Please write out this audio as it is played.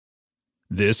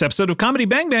This episode of Comedy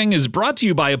Bang Bang is brought to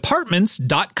you by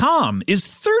Apartments.com. Is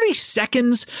 30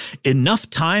 seconds enough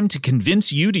time to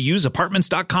convince you to use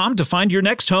Apartments.com to find your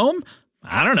next home?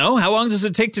 I don't know. How long does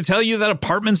it take to tell you that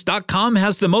Apartments.com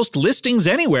has the most listings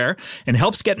anywhere and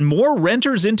helps get more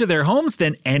renters into their homes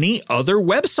than any other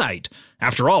website?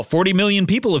 After all, 40 million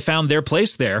people have found their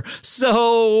place there.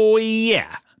 So,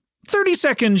 yeah, 30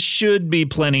 seconds should be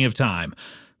plenty of time.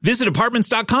 Visit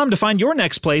Apartments.com to find your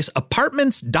next place.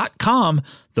 Apartments.com,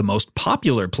 the most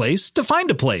popular place to find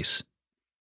a place.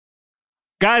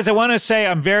 Guys, I want to say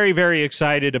I'm very, very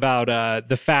excited about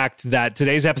the fact that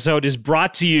today's episode is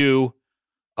brought to you,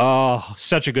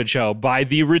 such a good show, by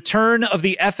the return of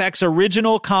the FX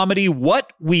original comedy,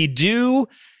 What We Do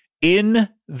in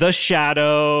the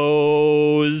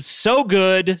Shadows. So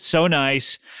good, so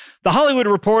nice. The Hollywood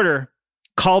Reporter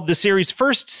called the series'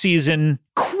 first season,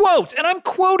 quote, and I'm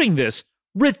quoting this,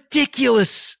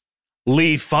 ridiculously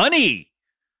funny.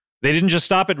 They didn't just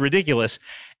stop at ridiculous.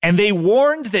 And they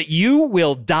warned that you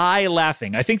will die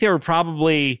laughing. I think they were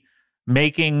probably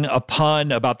making a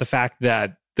pun about the fact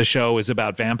that the show is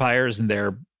about vampires and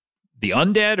they're the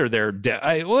undead, or they're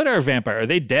dead. What are vampires? Are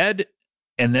they dead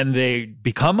and then they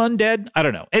become undead? I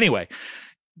don't know. Anyway,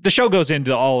 the show goes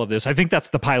into all of this. I think that's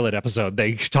the pilot episode.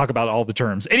 They talk about all the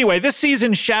terms. Anyway, this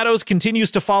season, Shadows continues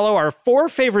to follow our four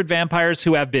favorite vampires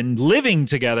who have been living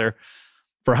together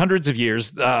for hundreds of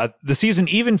years. The season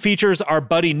even features our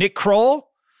buddy Nick Kroll,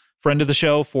 friend of the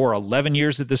show for 11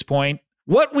 years at this point.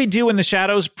 What We Do in the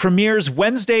Shadows premieres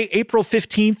Wednesday, April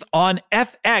 15th on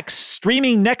FX,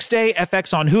 streaming next day,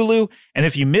 FX on Hulu. And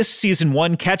if you missed season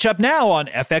 1, catch up now on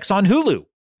FX on Hulu.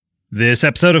 This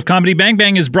episode of Comedy Bang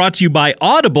Bang is brought to you by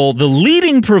Audible, the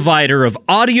leading provider of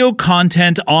audio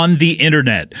content on the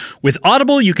internet. With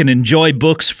Audible, you can enjoy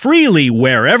books freely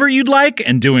wherever you'd like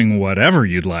and doing whatever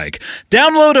you'd like.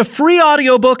 Download a free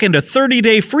audiobook and a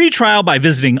 30-day free trial by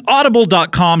visiting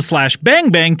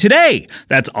audible.com/bangbang today.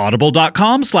 That's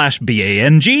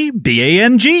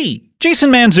audible.com/BANG.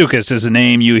 Jason Mantzoukas is a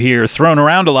name you hear thrown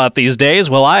around a lot these days.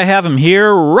 Well, I have him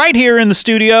here, right here in the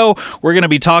studio. We're going to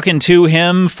be talking to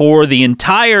him for the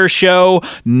entire show.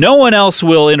 No one else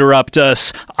will interrupt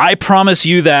us. I promise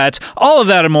you that. All of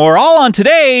that and more, all on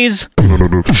today's... Comedy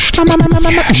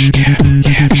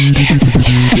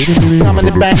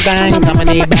bang bang,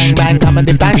 comedy bang bang,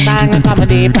 comedy bang bang,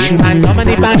 comedy bang bang,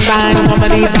 comedy bang bang,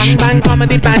 comedy bang bang,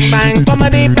 comedy bang bang,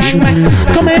 comedy bang bang,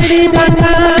 comedy bang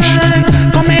bang,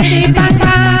 comedy bang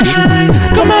bang,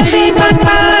 comedy bang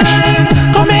bang,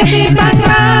 comedy bang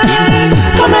bang,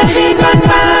 comedy bang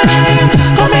bang,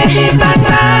 comedy bang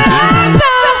bang.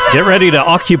 Get ready to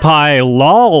occupy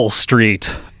Lol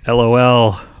Street.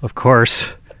 LOL, of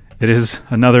course. It is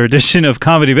another edition of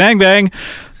Comedy Bang Bang.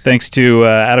 Thanks to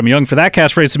Adam Young for that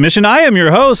catchphrase submission. I am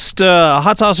your host,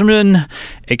 Hot Saucerman,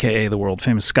 a.k.a. the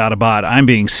world-famous Scottabot. I'm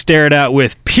being stared at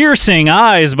with piercing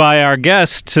eyes by our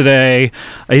guest today.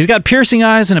 He's got piercing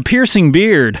eyes and a piercing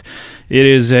beard. It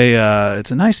is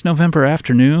it's a nice November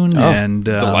afternoon. And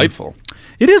delightful.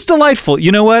 It is delightful.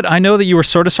 You know what? I know that you were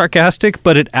sort of sarcastic,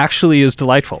 but it actually is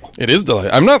delightful. It is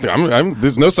delightful. I'm not.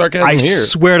 There's no sarcasm here. I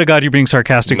swear to God, you're being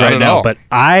sarcastic Not right at now. all. But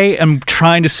I am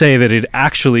trying to say that it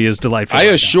actually is delightful. I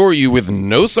right assure you, with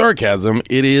no sarcasm,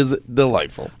 it is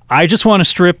delightful. I just want to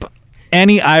strip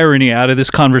any irony out of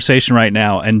this conversation right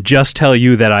now and just tell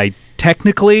you that I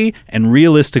technically and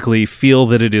realistically feel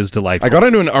that it is delightful. I got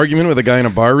into an argument with a guy in a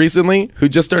bar recently who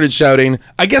just started shouting,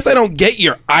 "I guess I don't get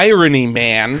your irony,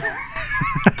 man."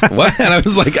 What? And I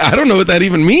was like, I don't know what that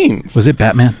even means. Was it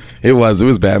Batman? It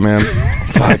was Batman.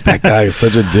 Fuck, that guy is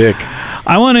such a dick.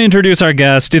 I want to introduce our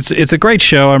guest. It's a great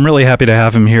show. I'm really happy to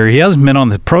have him here. He hasn't been on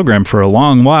the program for a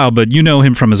long while, but you know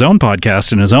him from his own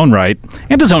podcast in his own right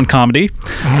and his own comedy.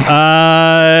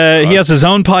 He has his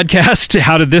own podcast,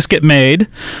 How Did This Get Made,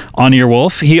 on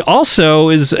Earwolf. He also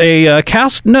is a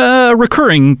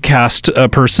recurring cast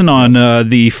person on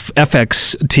the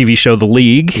FX TV show The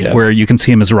League, where you can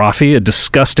see him as Rafi, a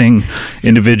disgusting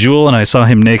individual, and I saw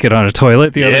him naked on a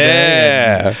toilet the other day.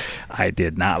 Yeah. I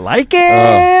did not like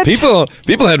it. People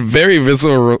had very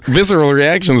visceral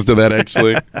reactions to that,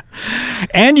 actually.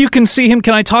 And you can see him.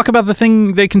 Can I talk about the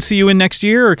thing they can see you in next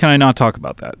year, or can I not talk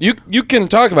about that? You can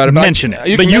talk about it. Mention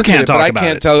it, but you can't talk about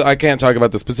it. I can't talk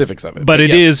about the specifics of it. But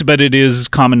it is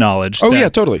common knowledge. Oh yeah,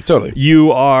 totally.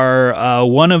 You are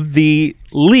one of the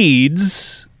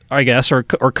leads, I guess, or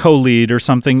co-lead or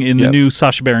something in the new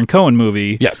Sacha Baron Cohen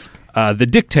movie. Yes. The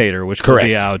Dictator, which will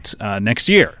be out next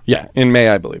year. Yeah, in May,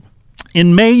 I believe.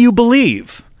 In May, you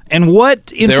believe. And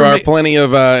what there are plenty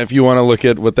of, if you want to look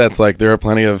at what that's like, there are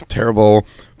plenty of terrible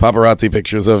paparazzi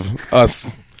pictures of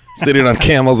us sitting on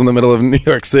camels in the middle of New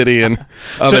York City and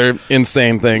other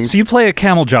insane things. So you play a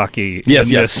camel jockey.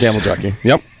 Yes, camel jockey.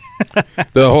 Yep.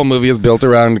 The whole movie is built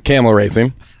around camel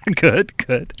racing. Good.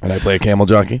 And I play a camel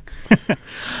jockey.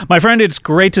 My friend, it's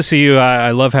great to see you.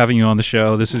 I love having you on the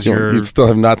show. This is your You still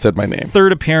have not said my name.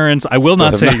 third appearance. I will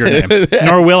not say your name,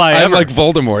 nor will I ever. I'm like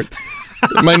Voldemort.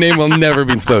 My name will never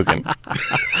be spoken.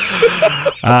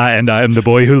 And I'm the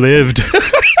boy who lived.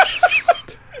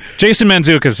 Jason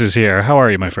Mantzoukas is here. How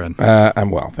are you, my friend?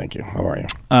 I'm well, thank you. How are you?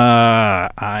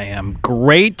 I am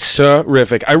great.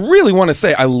 Terrific. I really want to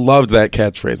say I loved that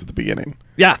catchphrase at the beginning.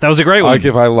 Yeah, that was a great one.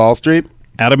 Occupy Wall Street.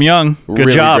 Adam Young. Good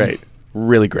really job. Great.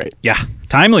 Really great. Yeah.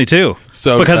 Timely, too.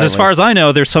 So because timely. As far as I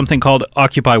know, there's something called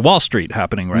Occupy Wall Street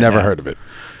happening right now. Never heard of it.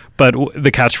 But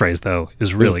the catchphrase, though,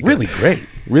 is really good. Really great.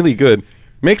 Really good.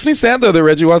 Makes me sad, though, that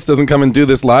Reggie Watts doesn't come and do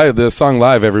this song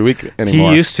live every week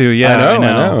anymore. He used to, yeah. I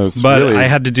know. But really... I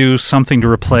had to do something to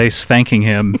replace thanking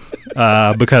him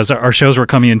because our shows were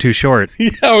coming in too short.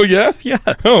 Oh, yeah? Yeah.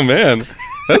 Oh, man.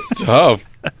 That's tough.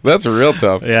 That's real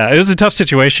tough. Yeah, it was a tough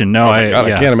situation. No, I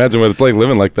can't imagine what it's like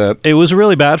living like that. It was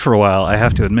really bad for a while, I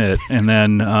have to admit. And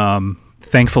then,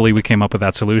 thankfully, we came up with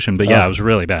that solution. But yeah, it was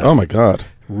really bad. Oh, my God.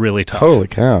 Really tough. Holy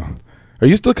cow. Are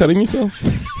you still cutting yourself?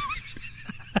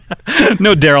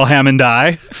 No Daryl Hammond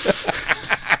eye.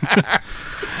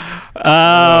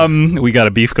 We got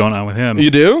a beef going on with him.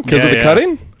 You do? Because of the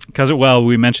cutting? Because,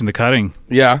 we mentioned the cutting.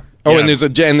 Yeah. Oh, yeah.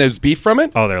 and there's beef from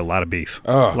it? Oh, there's a lot of beef.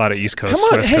 Oh. A lot of East Coast, Come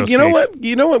on, West hey, Coast you know beef. what?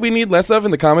 You know what we need less of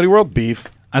in the comedy world? Beef.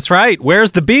 That's right.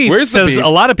 Where's the beef? Where's the beef? Says a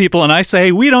lot of people, and I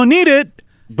say, we don't need it.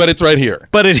 But it's right here.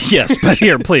 But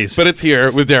here, please. But it's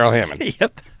here with Daryl Hammond.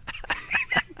 Yep.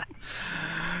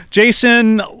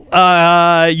 Jason,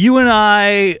 you and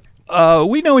I,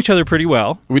 we know each other pretty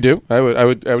well. We do. I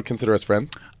would consider us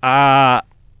friends. I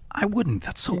wouldn't.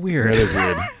 That's so weird. That is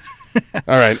weird.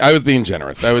 All right, I was being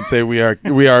generous. I would say we are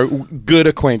good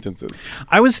acquaintances.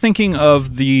 I was thinking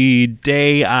of the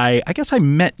day I guess I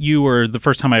met you, or the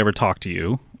first time I ever talked to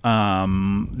you.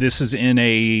 This is in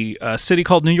a city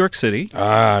called New York City.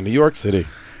 New York City.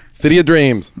 City of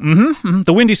dreams. Mm-hmm.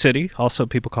 The Windy City, also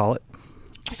people call it.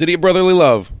 City of brotherly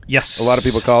love. Yes. A lot of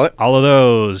people call it. All of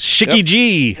those. Shicky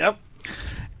G. Yep.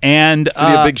 And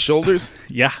City of big shoulders.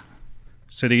 Yeah.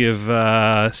 City of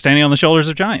standing on the shoulders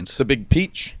of giants. The big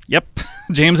peach. Yep.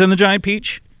 James and the Giant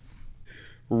Peach.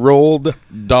 Rolled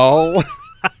doll.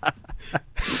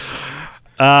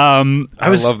 I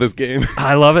love this game.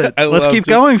 I love it. Let's keep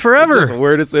going forever. Just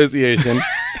word association.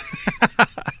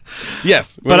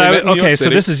 Yes. But so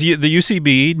this is the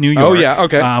UCB, New York. Oh, yeah,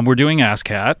 okay. We're doing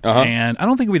ASCAT, and I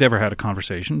don't think we'd ever had a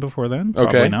conversation before then.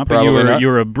 Okay, Probably not. But you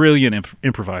were a brilliant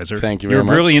improviser. Thank you very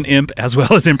much. You're a brilliant imp as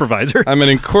well as improviser. I'm an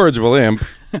incorrigible imp.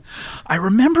 I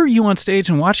remember you on stage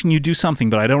and watching you do something,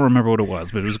 but I don't remember what it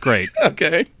was, but it was great.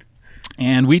 Okay.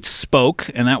 And we spoke,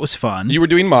 and that was fun. You were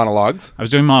doing monologues. I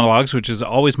was doing monologues, which is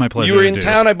always my pleasure. You were in to do.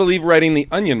 town, I believe, writing the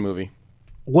Onion movie.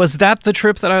 Was that the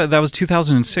trip that was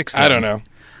 2006? Then? I don't know.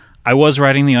 I was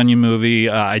writing the Onion movie.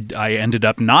 I ended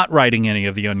up not writing any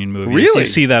of the Onion movie. Really? If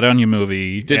you see that Onion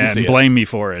movie Didn't and see it. blame me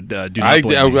for it. Do not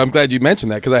blame me. I'm glad you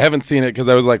mentioned that because I haven't seen it because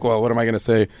I was like, well, what am I going to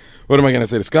say? What am I going to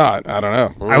say to Scott? I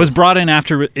don't know. I was brought in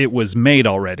after it was made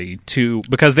already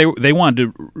because they wanted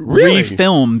to Really?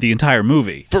 refilm the entire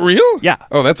movie. For real? Yeah.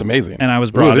 Oh, that's amazing. And I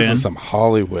was brought This in. is some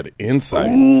Hollywood insight.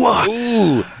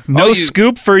 Ooh. No All you-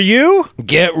 scoop for you?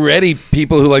 Get ready,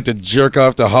 people who like to jerk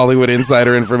off to Hollywood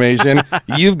insider information.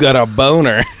 You've got a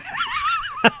boner.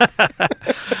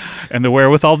 And the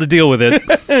wherewithal to deal with it.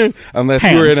 unless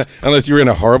Hands. you were in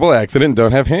a horrible accident and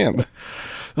don't have hands.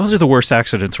 Those are the worst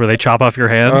accidents where they chop off your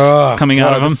hands coming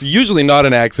out of them. It's usually not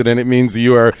an accident. It means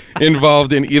you are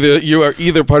involved in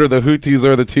either part of the Houthis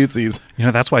or the Tutsis. You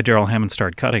know, that's why Daryl Hammond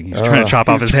started cutting. He's trying to chop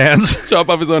off his hands. Chop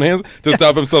off his own hands to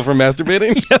stop himself from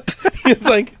masturbating? Yep. It's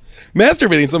like,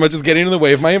 masturbating so much is getting in the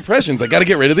way of my impressions. I got to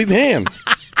get rid of these hands.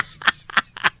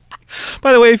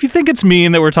 By the way, if you think it's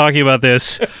mean that we're talking about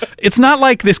this, it's not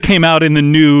like this came out in the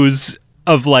news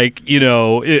of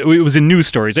it was in news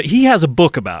stories. He has a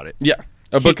book about it. Yeah.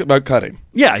 A book about cutting.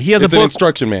 Yeah, he has It's a an book.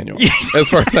 instruction manual, as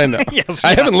far as I know. Yes,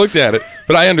 I haven't looked at it,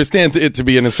 but I understand it to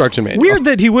be an instruction manual. Weird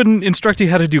that he wouldn't instruct you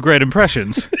how to do great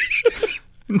impressions.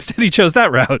 Instead, he chose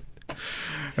that route.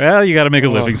 Well, you got to make a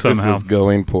living somehow. This is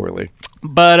going poorly.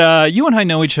 But you and I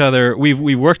know each other. We've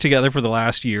worked together for the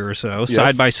last year or so,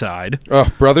 side by side.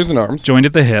 Oh, brothers in arms. Joined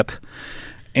at the hip,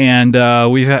 and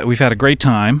we've had a great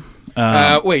time.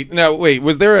 Wait.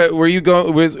 Was there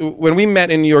when we met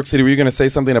in New York City? Were you going to say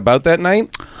something about that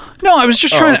night? No, I was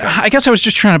just trying. Okay. I guess I was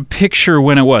just trying to picture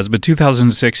when it was. But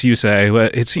 2006, you say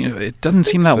it doesn't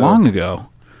seem that long ago.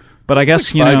 But I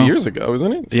guess Like 5 years ago,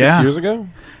 isn't it? 6 years ago.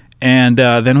 And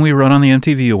then we rode on the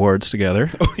MTV Awards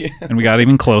together. Oh, yeah. And we got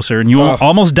even closer. And you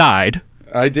almost died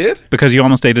I did? because you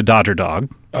almost ate a Dodger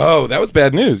dog. Oh, that was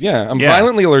bad news. Yeah. I'm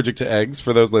violently allergic to eggs,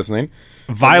 for those listening.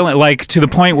 Violent, like to the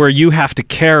point where you have to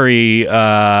carry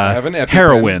I have an EpiPen.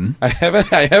 heroin I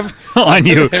have on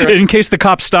you in case the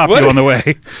cops stop you on the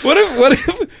way. What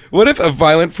if a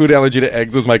violent food allergy to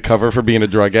eggs was my cover for being a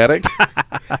drug addict?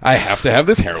 I have to have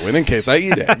this heroin in case I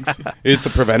eat eggs. It's a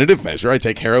preventative measure. I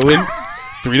take heroin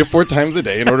 3 to 4 times a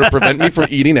day in order to prevent me from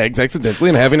eating eggs accidentally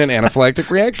and having an anaphylactic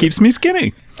reaction. Keeps me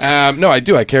skinny. No, I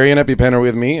do. I carry an EpiPen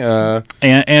with me.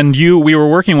 And we were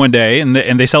working one day, and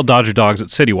they sell Dodger dogs at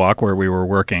City Walk where we were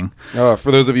working. Oh,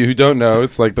 for those of you who don't know,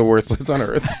 it's like the worst place on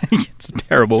earth. It's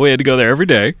terrible. We had to go there every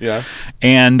day. Yeah.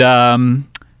 And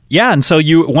and so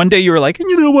one day you were like,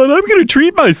 you know what? I'm going to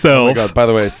treat myself. Oh my God! By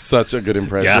the way, such a good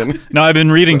impression. Yeah. No, I've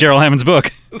been reading Daryl Hammond's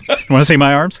book. You want to see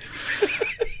my arms?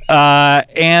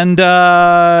 And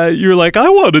you're like, I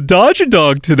want a Dodger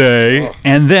dog today. Oh.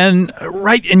 And then,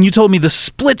 and you told me the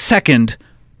split second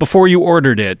before you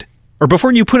ordered it, or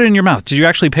before you put it in your mouth. Did you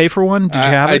actually pay for one? Did you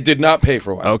have it? I did not pay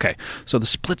for one. Okay. So the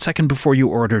split second before you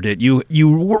ordered it, you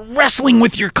were wrestling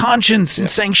with your conscience and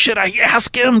saying, should I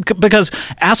ask him? Because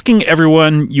asking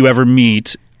everyone you ever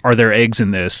meet, are there eggs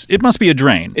in this? It must be a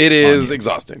drain. It is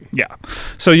exhausting. Yeah.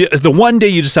 So the one day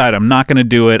you decide, I'm not going to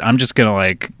do it. I'm just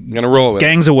going to roll with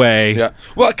gangs it. Away. Yeah.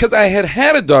 Well, because I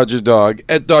had a Dodger dog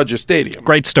at Dodger Stadium.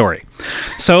 Great story.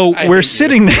 So we're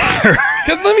sitting there.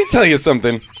 Because let me tell you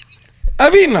something.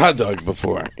 I've eaten hot dogs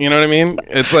before. You know what I mean?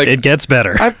 It's like it gets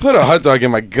better. I put a hot dog in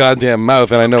my goddamn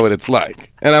mouth and I know what it's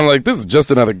like. And I'm like, this is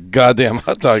just another goddamn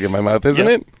hot dog in my mouth, isn't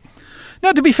it?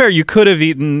 Now, to be fair, you could have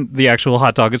eaten the actual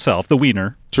hot dog itself, the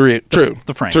wiener. True.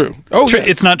 The frame. True. Oh, yes.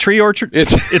 It's not tree or true.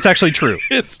 It's actually true.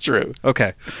 It's true.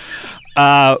 Okay.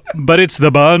 But it's the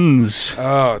buns,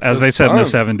 as they said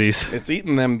buns. In the 70s. It's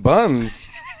eating them buns.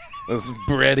 Those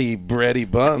bready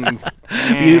buns.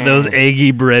 Those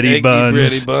eggy bready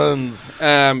buns.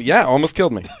 Yeah, almost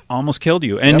killed me. Almost killed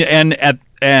you.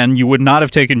 And you would not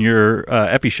have taken your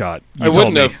epi shot. I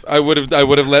wouldn't have. I would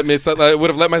have let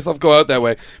myself go out that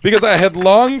way because I had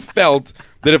long felt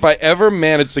that if I ever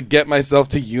managed to get myself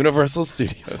to Universal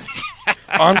Studios,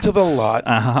 onto the lot,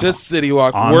 to City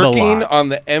Walk, working on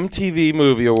the MTV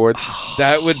Movie Awards,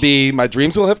 that would be, my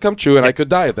dreams will have come true and I could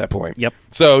die at that point. Yep.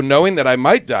 So knowing that I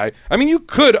might die, I mean, you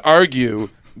could argue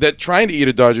that trying to eat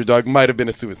a Dodger dog might have been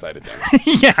a suicide attempt.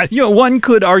 Yeah, one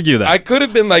could argue that. I could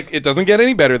have been like, it doesn't get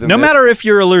any better than this. No matter if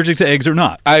you're allergic to eggs or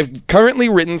not. I've currently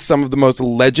written some of the most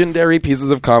legendary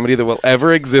pieces of comedy that will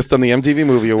ever exist on the MTV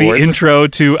Movie Awards. The intro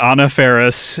to Anna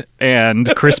Faris and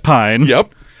Chris Pine.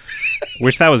 Yep.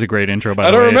 Which that was a great intro, by the way.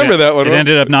 I don't remember that one. It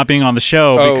ended up not being on the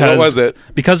show because what was it?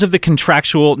 Because of the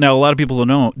contractual. Now, a lot of people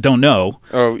don't know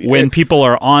when people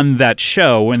are on that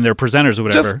show, when they're presenters or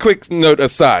whatever. Just quick note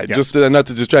aside, just not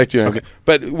to distract you. Okay.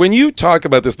 But when you talk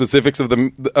about the specifics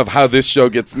of how this show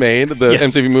gets made, the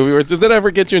MTV Movie Awards, does that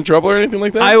ever get you in trouble or anything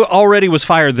like that? I already was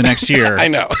fired the next year. I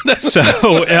know. So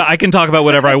I can talk about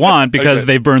whatever I want because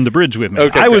they burned the bridge with me.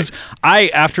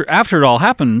 Okay, after it all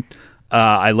happened.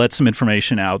 I let some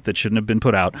information out that shouldn't have been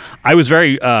put out. I was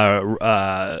very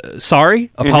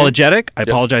sorry, apologetic. I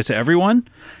apologized to everyone.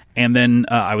 And then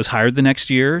I was hired the next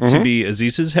year to be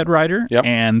Aziz's head writer,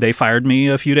 and they fired me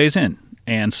a few days in.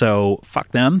 And so,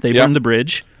 fuck them. They burned the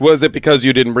bridge. Was it because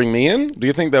you didn't bring me in? Do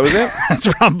you think that was it? That's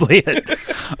probably it.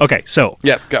 Okay, so.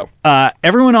 Yes, go.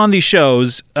 Everyone on these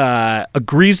shows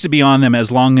agrees to be on them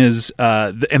as long as,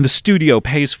 and the studio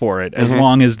pays for it, as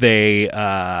long as they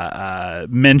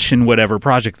mention whatever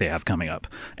project they have coming up.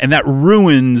 And that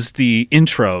ruins the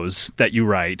intros that you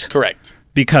write. Correct.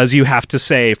 Because you have to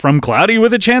say, From Cloudy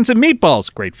with a Chance of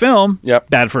Meatballs. Great film. Yep.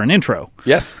 Bad for an intro.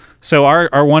 Yes. So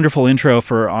our wonderful intro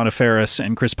for Anna Faris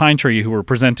and Chris Pinetree, who were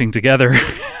presenting together,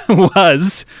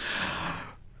 was,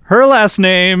 her last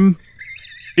name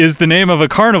is the name of a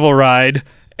carnival ride,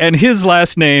 and his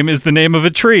last name is the name of a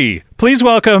tree. Please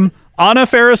welcome Anna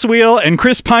Ferris Wheel and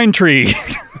Chris Pinetree.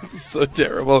 This is so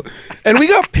terrible. And we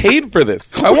got paid for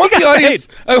this. I want the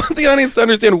audience to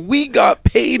understand we got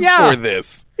paid for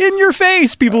this. In your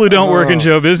face, people who don't work in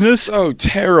show business. So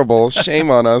terrible.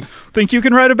 Shame on us. Think you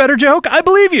can write a better joke? I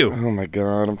believe you. Oh my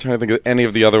God. I'm trying to think of any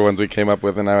of the other ones we came up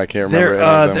with, and now I can't remember any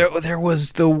of them.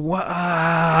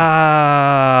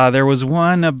 There was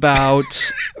one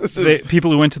about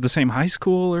people who went to the same high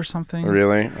school or something.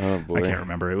 Really? Oh boy. I can't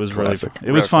remember. It was classic.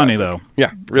 It was funny though.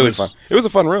 Yeah, really fun. It was a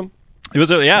fun room. It was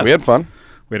we had fun.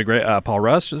 We had a great Paul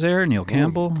Rust was there, Neil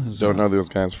Campbell. Don't know those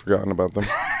guys. Forgotten about them.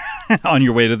 On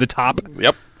your way to the top.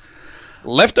 Yep.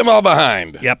 Left them all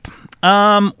behind. Yep.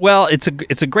 Well, it's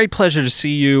a great pleasure to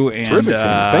see you. It's terrific seeing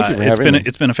you. Thank you for having me.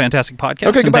 It's been a fantastic podcast.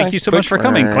 Okay, and goodbye. Thank you so much for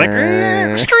coming. Click.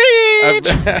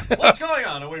 What's going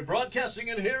on? Are we broadcasting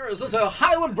in here? Is this a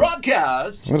Hollywood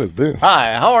broadcast? What is this?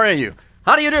 Hi, how are you?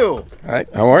 How do you do? Hi,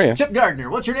 how are you? Chip Gardner.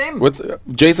 What's your name? What's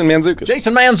Jason Mantzoukas?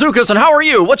 Jason Mantzoukas. And how are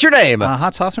you? What's your name?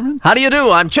 Hot Saucerman? How do you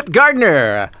do? I'm Chip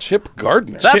Gardner. Chip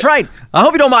Gardner. That's right. I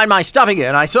hope you don't mind my stopping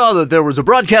in. I saw that there was a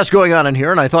broadcast going on in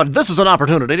here, and I thought this is an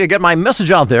opportunity to get my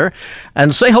message out there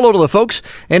and say hello to the folks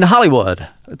in Hollywood.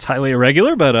 It's highly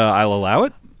irregular, but I'll allow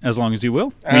it as long as you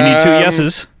will. We need 2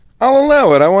 yeses. I'll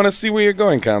allow it. I want to see where you're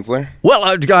going, counselor. Well,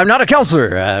 I'm not a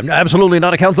counselor. I'm absolutely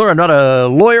not a counselor. I'm not a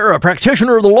lawyer, a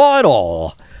practitioner of the law at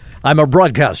all. I'm a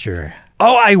broadcaster.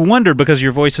 Oh, I wondered because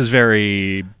your voice is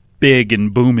very big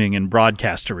and booming and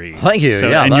broadcastery. Thank you.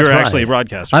 Yeah, and that's you're right. actually a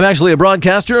broadcaster. I'm actually a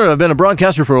broadcaster. I've been a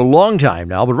broadcaster for a long time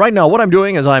now. But right now, what I'm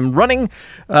doing is I'm running,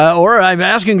 or I'm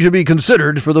asking to be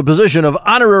considered for the position of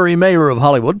Honorary Mayor of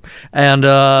Hollywood, and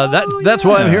that's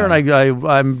why I'm here. And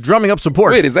I'm drumming up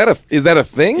support. Wait, is that a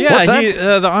thing? Yeah, What's that?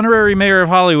 The Honorary Mayor of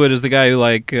Hollywood is the guy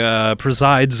who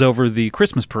presides over the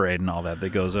Christmas parade and all that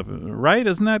goes up. Right?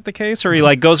 Isn't that the case? Or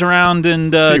he goes around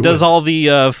and does all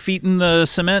the feet in the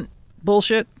cement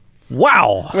bullshit?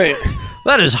 Wow. Wait.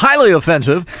 That is highly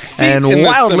offensive and in the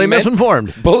wildly cement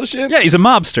misinformed. Bullshit? Yeah, he's a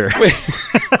mobster.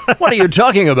 What are you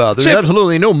talking about? There's Chip.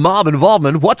 absolutely no mob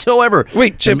involvement whatsoever.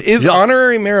 Wait, Chip, is Yeah.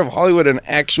 Honorary Mayor of Hollywood an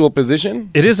actual position?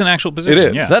 It is an actual position. It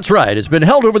is. Yeah. That's right. It's been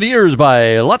held over the years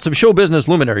by lots of show business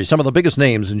luminaries, some of the biggest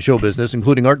names in show business,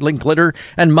 including Art Linkletter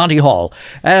and Monty Hall.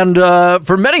 And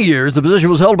for many years, the position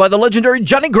was held by the legendary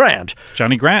Johnny Grant.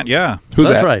 Johnny Grant, yeah. Who's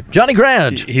That's that? right. Johnny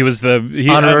Grant. He was the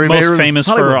Honorary most Mayor of famous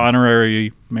Hollywood. for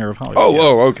Honorary Mayor of Hollywood.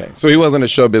 Oh, okay. So he wasn't a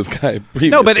showbiz guy previously.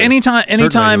 No, but anytime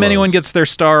Certainly he anyone was. gets their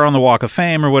star on the Walk of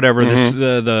Fame or whatever,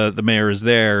 the mayor is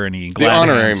there and he The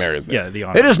honorary hands. mayor is there. Yeah, the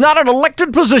honorary. It is not an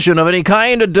elected position of any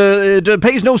kind. It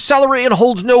pays no salary and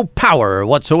holds no power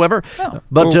whatsoever.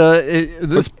 But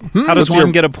How does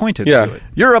one get appointed Yeah. to it?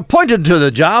 you're appointed to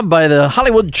the job by the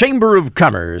Hollywood Chamber of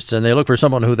Commerce, and they look for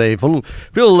someone who they feel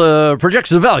projects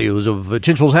the values of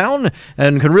Tinseltown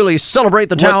and can really celebrate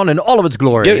the town in all of its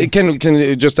glory. Yeah, can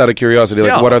just out of curiosity,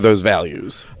 Yeah. what are those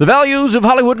values? The values of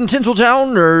Hollywood and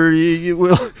Tinseltown, or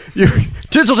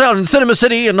Tinseltown and Cinema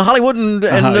City and Hollywood and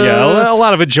a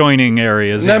lot of adjoining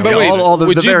areas. No, yeah. but wait, all the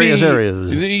would you various be,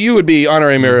 areas. You would be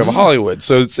honorary mayor of Hollywood.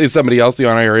 So is somebody else the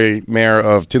honorary mayor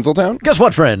of Tinseltown? Guess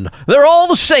what, friend? They're all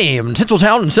the same.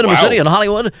 Tinseltown and Cinema Wow. City and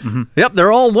Hollywood. Yep,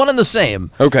 they're all one and the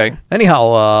same. Okay. Anyhow,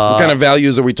 What kind of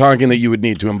values are we talking that you would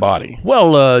need to embody?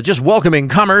 well, just welcoming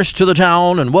commerce to the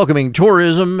town and welcoming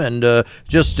tourism and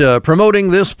just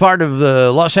promoting this part of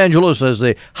Los Angeles as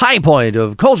the high point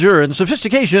of culture and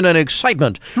sophistication and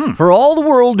excitement for all the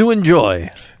world to enjoy.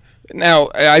 Now,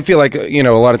 I feel like, a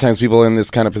lot of times people in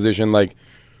this kind of position,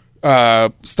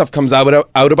 stuff comes out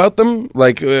about them.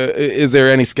 Is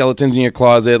there any skeletons in your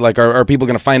closet? Are people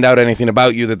going to find out anything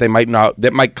about you that they might not,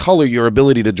 that might color your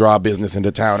ability to draw business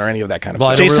into town or any of that kind of Well,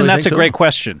 I stuff? don't Jason, really that's a think so. great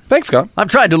question. Thanks, Scott. I've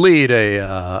tried to lead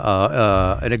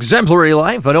an exemplary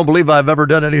life. I don't believe I've ever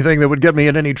done anything that would get me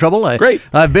in any trouble. Great.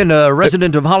 I've been a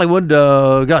resident of Hollywood,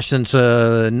 since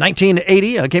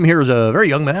 1980. I came here as a very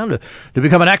young man to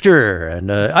become an actor,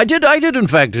 and I did in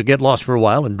fact get lost for a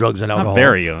while in drugs and alcohol. Not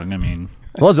very young. I mean,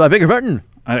 Well, I beg your pardon.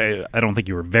 I don't think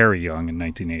you were very young in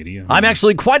 1980. I'm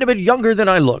actually quite a bit younger than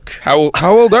I look. How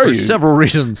old are For you? several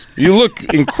reasons. You look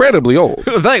incredibly old.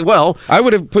 Well, I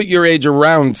would have put your age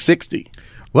around 60.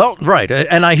 right,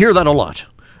 and I hear that a lot.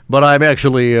 But I'm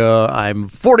actually, I'm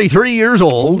 43 years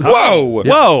old. Whoa!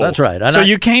 Whoa, that's right. And So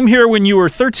you came here when you were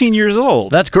 13 years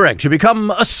old. That's correct. To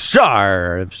become a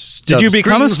star. Did you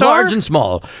become a Screens star? Large and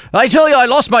small. I tell you, I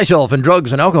lost myself in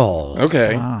drugs and alcohol.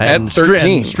 Okay. And At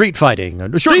 13. street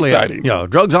fighting. Street fighting? Yeah,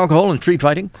 drugs, alcohol, and street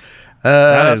fighting.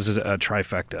 That is a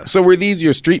trifecta. So were these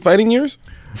your street fighting years?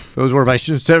 Those were my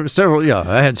several. Yeah,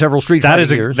 I had several street That fighting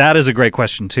is a years. that is a great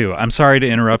question too. I'm sorry to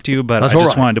interrupt you, but That's I all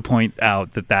just right. wanted to point out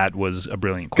that was a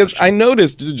brilliant Because question. I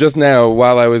noticed just now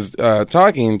while I was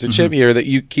talking to Chip here that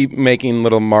you keep making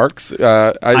little marks.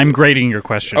 I'm grading your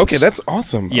questions. Okay, that's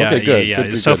awesome. yeah, okay, good. yeah.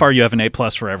 Good, So good. far, you have an A+ for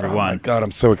Oh my everyone. God,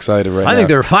 I'm so excited right now. I think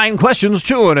they're fine questions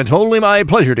too, and it's only my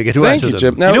pleasure to get to Thank answer you, them.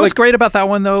 Chip. Now, You know what's great about that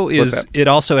one though What's is that? it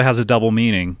also has a double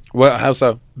meaning Well, how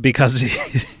so? because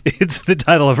it's the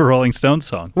title of a Rolling Stones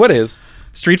song. What is?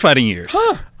 Street Fighting Years.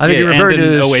 I think you referred and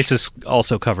to Oasis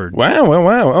also covered. Wow.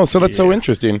 Oh, so that's so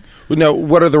interesting. Now,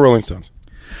 what are the Rolling Stones?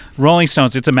 Rolling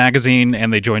Stones. It's a magazine,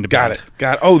 and they joined a band.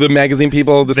 Got it. Oh, the magazine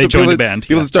people. They joined a band,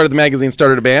 People yeah. that started the magazine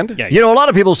started a band? Yeah. You know, a lot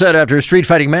of people said after Street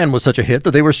Fighting Man was such a hit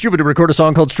that they were stupid to record a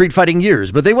song called Street Fighting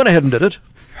Years, but they went ahead and did it.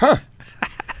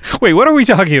 Wait, what are we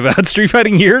talking about? Street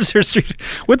Fighting Years or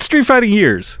what's Street Fighting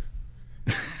Years?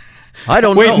 I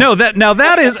don't know. Wait, no,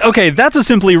 that is okay. That's a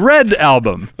Simply Red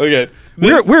album. Okay.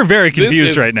 We're very confused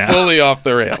this is right now. Fully off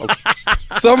the rails.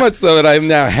 So much so that I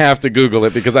now have to Google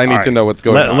it because I need to know what's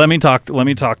going on. Let me talk to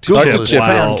Chip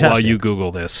while Fantastic. you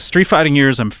Google this. Street Fighting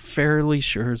Years, I'm fairly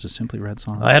sure is a Simply Red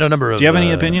song. I had a number of. Do you have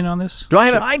any opinion on this? Do I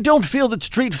have? I don't feel that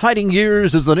Street Fighting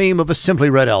Years is the name of a Simply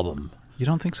Red album. You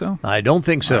don't think so? I don't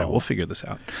think so. All right, we'll figure this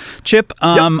out. Chip,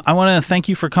 I want to thank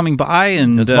you for coming by,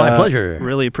 and it's my pleasure.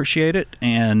 Really appreciate it.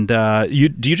 And do you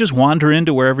just wander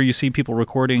into wherever you see people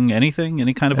recording anything,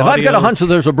 any kind of audio? I've got a hunch that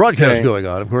there's a broadcast going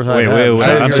on. Of course, wait.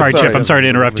 I'm sorry, Chip. I'm sorry to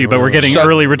interrupt you, but we're getting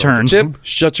early returns. Chip,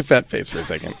 shut your fat face for a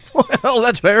second. Well,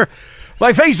 that's fair.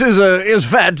 My face is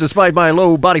fat despite my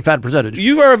low body fat percentage.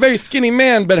 You are a very skinny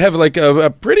man, but have like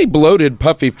a pretty bloated,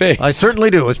 puffy face. I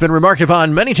certainly do. It's been remarked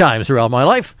upon many times throughout my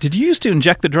life. Did you used to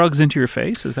inject the drugs into your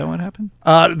face? Is that what happened?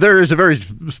 There is a very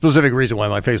specific reason why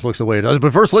my face looks the way it does.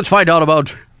 But first, let's find out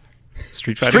about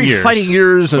Street Fighting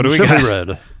Years and Simply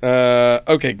Red.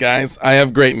 Okay, guys, I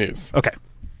have great news. Okay.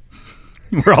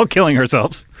 We're all killing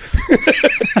ourselves.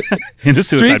 In a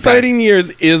suicide Street pact. Fighting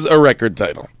Years is a record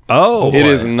title. Oh, It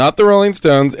is not the Rolling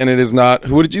Stones, and it is not,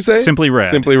 who did you say? Simply Red.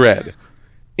 Simply Red.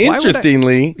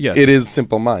 Interestingly, Yes. it is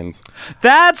Simple Minds.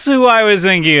 That's who I was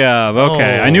thinking of.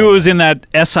 Okay. I knew it was in that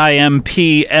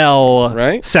SIMPL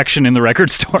Right? section in the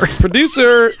record store.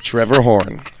 Producer, Trevor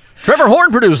Horn. Trevor Horn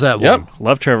produced that one. Yep.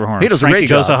 Love Trevor Horn. He does a Frankie great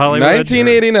Goes job. to Hollywood.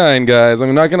 1989, guys.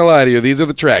 I'm not going to lie to you. These are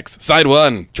the tracks. Side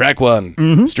 1, track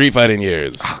 1, Street Fighting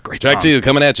Years. great Track song. 2,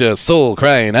 coming at you, Soul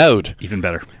Crying Out. Even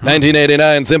better.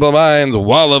 1989, Simple Minds,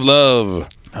 Wall of Love.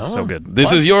 So good.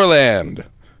 This is Your Land.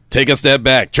 Take a Step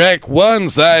Back. Track 1,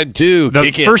 Side 2,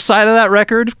 The Kick first side of that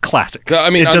record, classic.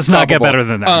 I mean, it does not get unstoppable. better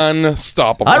than that.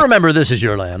 Unstoppable. I remember This Is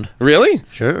Your Land. Really?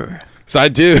 Sure.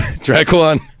 Side 2, track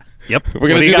 1. Yep. We're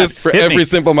going to do this for every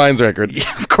Simple Minds record.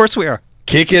 Yeah, of course we are.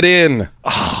 Kick It In.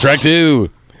 Track 2,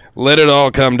 Let It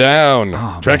All Come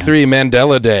Down. Track 3,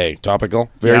 Mandela Day. Topical.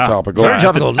 Very Yeah. topical. Very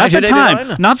topical. At the 1989.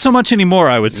 time, not so much anymore,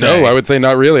 I would say. No, I would say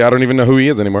not really. I don't even know who he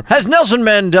is anymore. Has Nelson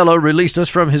Mandela released us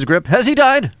from his grip? Has he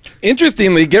died?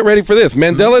 Interestingly, get ready for this.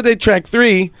 Mandela Day, track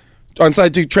 3. On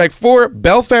side 2, track 4,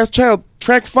 Belfast Child.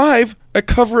 Track 5, a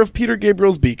cover of Peter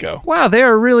Gabriel's Biko. Wow, they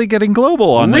are really getting global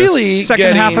on Really this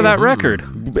second half of getting- that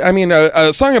record. I mean,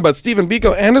 a song about Stephen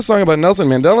Biko and a song about Nelson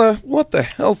Mandela. What the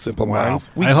hell, Simple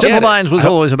Minds? We I hope- get Simple it. Minds was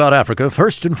always about Africa,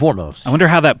 first and foremost. I wonder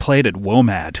how that played at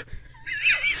WOMAD.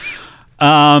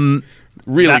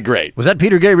 Really great. Was that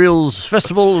Peter Gabriel's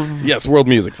festival? Yes, World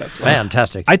Music Festival.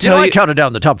 Fantastic. I tell I you- counted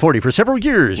down the top 40 for several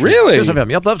years. Really? Just of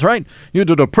him. Yep, that's right. You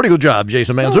did a pretty good job,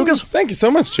 Jason Mantzoukas. Thank you so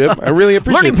much, Chip. I really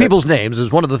appreciate Learning that. people's names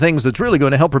is one of the things that's really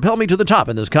going to help propel me to the top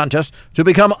in this contest to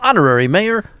become Honorary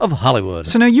Mayor of Hollywood.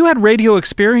 So now you had radio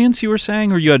experience, you were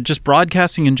saying, or you had just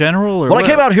broadcasting in general? Or Well, I what?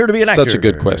 came out here to be an actor. Such a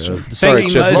good question. Sorry,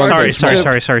 Chip. sorry, One sorry,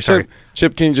 second. sorry. Chip,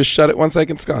 Chip, can you just shut it 1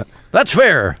 second, Scott? That's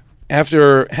fair.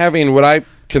 After having what I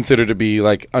consider to be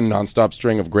like a nonstop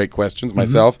string of great questions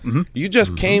myself, you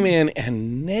just came in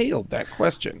and nailed that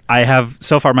question. I have,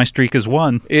 so far my streak is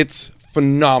 1. It's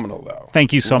phenomenal, though.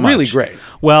 Thank you so much. Really great.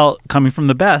 Well, coming from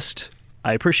the best,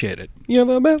 I appreciate it. You're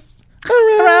the best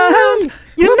around.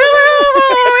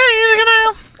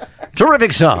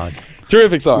 Terrific song.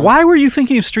 Terrific song. Why were you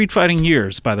thinking of Street Fighting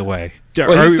Years, by the way?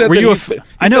 Well, he said were that you he's-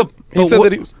 I know. he said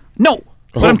that he was... No,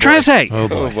 what Oh, I'm trying boy. to say. Oh,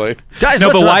 boy. Guys, No,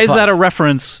 let's but not why is fight. that a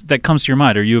reference that comes to your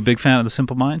mind? Are you a big fan of the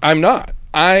Simple Minds? I'm not.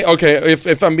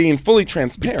 If I'm being fully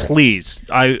transparent. Please,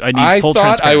 I need I full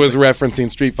thought I was transparency.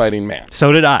 referencing Street Fighting Man.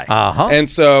 So did I. Uh-huh.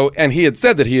 And he had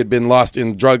said that he had been lost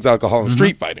in drugs, alcohol, and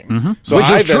street fighting. So Which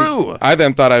is then, true. I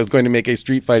then thought I was going to make a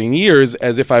Street Fighting Years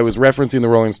as if I was referencing the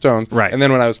Rolling Stones. Right. And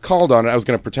then when I was called on it, I was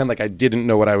going to pretend like I didn't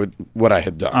know what I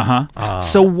had done.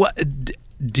 So what?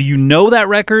 Do you know that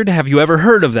record? Have you ever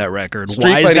heard of that record? Street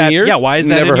why is Fighting that, Years? Yeah, why is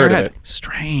that Never in your heard of head? it.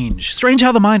 Strange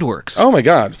how the mind works. Oh my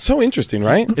God, so interesting,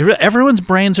 right? Everyone's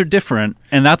brains are different,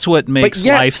 and that's what makes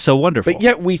life so wonderful. But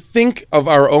yet we think of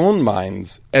our own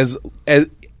minds as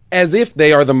if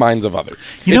they are the minds of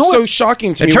others. You know it's what? so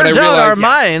shocking to It me when I turns out realize our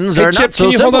minds Hey, are Chip, not so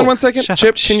can you hold on simple. 1 second? Shut Chip,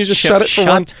 up. can you just Chip, shut it for shut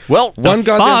one? Well, one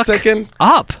goddamn fuck second.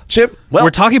 up. Chip, We're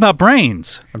talking about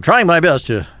brains. I'm trying my best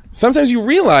to. sometimes you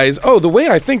realize, the way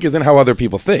I think isn't how other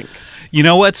people think. You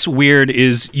know what's weird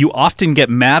is you often get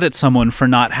mad at someone for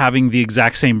not having the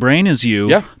exact same brain as you.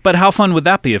 Yeah. But how fun would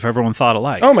that be if everyone thought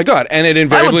alike? Oh my God! And it I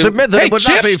invariably. would submit that hey, it would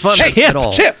Chip, not be fun Chip, at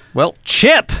all. Chip. Well,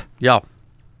 Chip, yeah.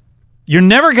 you're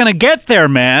never going to get there,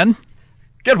 man.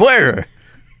 Get where?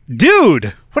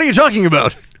 Dude. What are you talking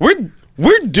about?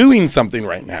 We're doing something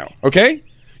right now, okay?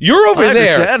 You're over I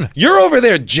there. understand. You're over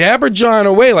there jabber-jawing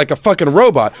away like a fucking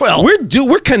robot. Well-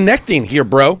 we're connecting here,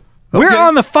 bro. We're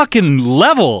on the fucking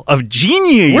level of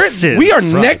geniuses. We are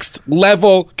next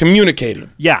level communicating.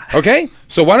 Yeah. Okay?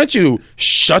 So why don't you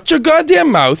shut your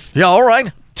goddamn mouth, Yeah, all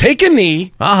right. take a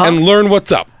knee, Uh-huh. and learn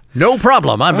what's up. No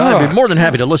problem. I'd be more than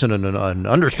happy to listen and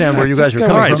understand where you guys are this guy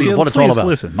coming was- from and what it's all Please about.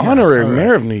 Listen. Yeah. Honorary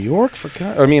Mayor of New York, of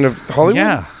Hollywood?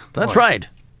 Yeah. That's right.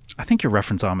 I think your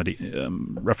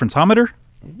referenceometer?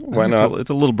 Why not? It's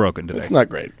a little broken today. It's not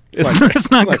great. It's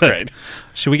not good. great.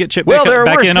 Should we get Chip Well, there are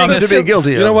back worse in on things this? to be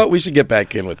guilty of. You know what? We should get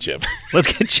back in with Chip. Let's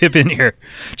get Chip in here.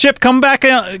 Chip, come back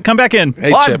in.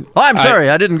 Hey, Well, Chip. I'm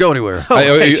sorry. I didn't go anywhere. I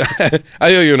owe you.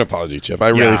 I owe you an apology, Chip. I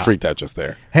really Yeah. freaked out just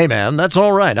there. Hey, man, that's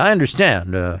all right. I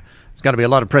understand. There's got to be a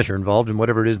lot of pressure involved in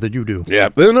whatever it is that you do. Yeah,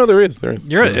 no, there is.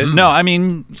 No, I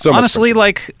mean, So much honestly, pressure.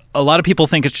 like, a lot of people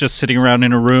think it's just sitting around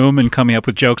in a room and coming up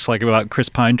with jokes like about Chris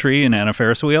Pinetree and Anna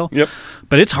Ferris Wheel. Yep.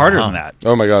 But it's harder than that.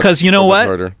 Oh my God, Because you know so much what?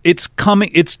 harder.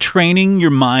 It's training your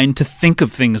mind to think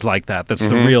of things like that. That's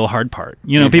Mm-hmm. the real hard part.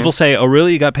 You know, people say, "Oh,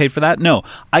 really? You got paid for that?" No,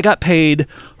 I got paid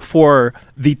for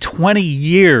the 20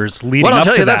 years leading Well, I'll up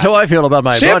tell to you, that's that. how I feel about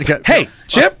my Chip. broadcast. Hey,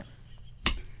 Chip.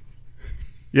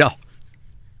 Yeah.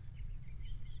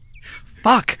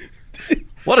 Fuck.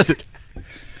 What is it?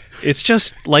 It's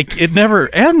just like it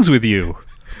never ends with you.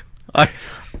 I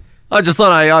just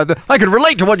thought I could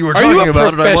relate to what you were Are talking you a about. and I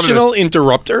wanted to- professional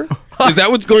interrupter? Is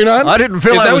that what's going on? I didn't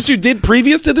feel Is I that was- what you did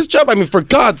previous to this job? I mean, for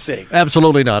God's sake.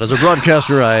 Absolutely not. As a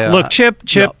broadcaster, I Look, Chip.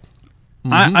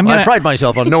 I'm I gonna pride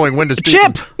myself on knowing when to speak.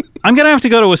 Chip. I'm gonna have to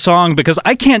go to a song because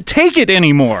I can't take it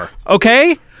anymore.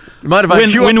 Okay. You mind if I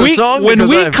cue up the song? When Because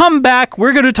we I've- come back,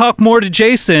 we're going to talk more to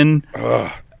Jason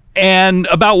and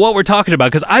about what we're talking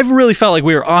about because I've really felt like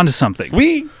we were onto something.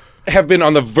 We have been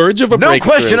on the verge of a No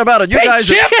breakthrough. question about it. You hey,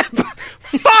 guys are- Chip!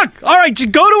 Fuck! All right,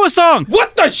 just go to a song.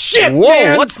 What the shit, Whoa,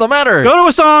 man? what's the matter? Go to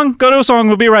a song.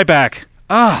 We'll be right back.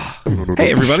 Hey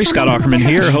everybody, Scott Aukerman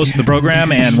here, host of the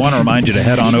program, and want to remind you to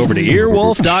head on over to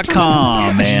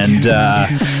earwolf.com. And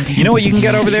you know what you can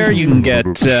get over there? You can get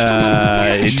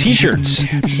t-shirts.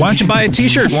 Why don't you buy a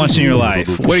t-shirt once in your life?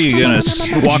 What are you going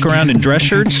to walk around in dress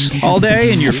shirts all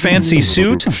day in your fancy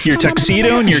suit, your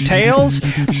tuxedo, and your tails?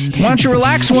 Why don't you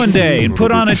relax one day and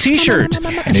put on a t-shirt?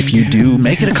 And if you do,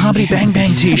 make it a Comedy Bang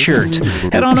Bang t-shirt.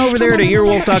 Head on over there to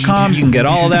earwolf.com. You can get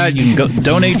all of that. You can go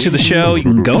donate to the show. You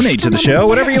can donate to the show.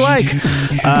 Whatever you like.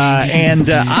 And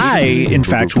I, in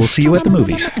fact, will see you at the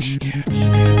movies.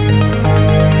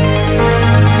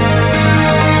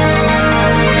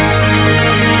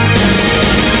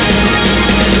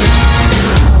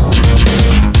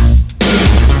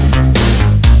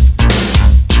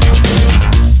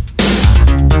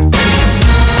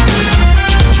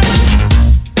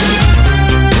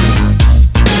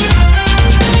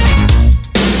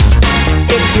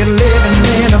 If you're living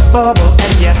in a bubble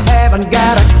and you haven't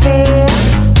got a care,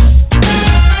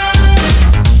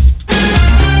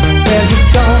 well, you're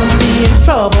gonna be in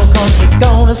trouble 'cause we're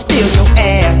gonna steal your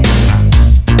air.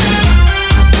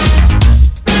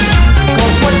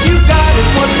 'Cause what you got is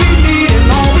what we need,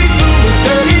 and all we do is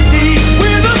dirty deeds.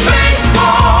 We're the space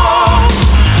force.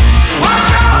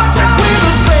 Watch out, we're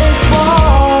the space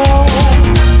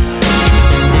force.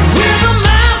 We're the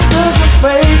masters of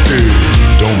space.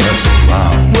 Don't mess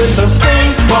around. With the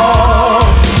space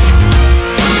force.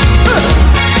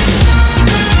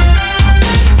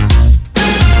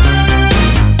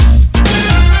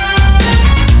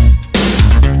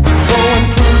 Going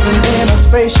cruising in a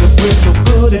spaceship, we're so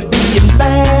good at being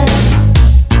bad.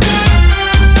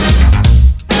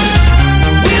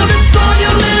 We'll destroy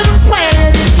your little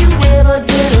planet if you ever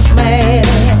get us mad.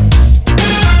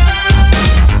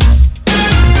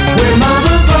 We're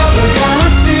mothers of the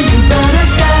galaxy, you better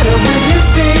scatter when you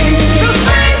see the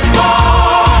space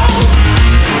balls.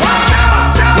 Watch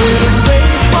out, we're the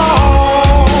space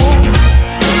balls.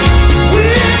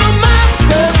 We're the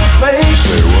masters of space.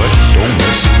 Say what? Don't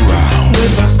mess around.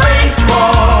 With the space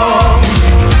balls.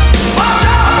 Watch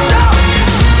out,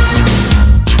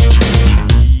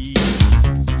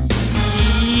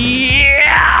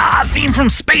 Yeah, theme from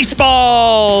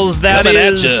Spaceballs. That Coming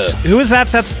at is. ya. Who is that?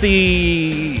 That's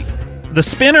the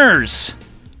Spinners.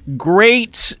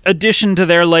 Great addition to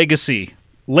their legacy.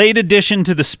 Late addition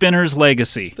to the Spinners'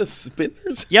 legacy. The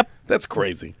Spinners? Yep. That's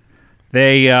crazy.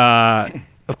 They,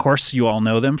 of course, you all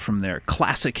know them from their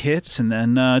classic hits, and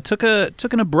then took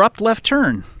an abrupt left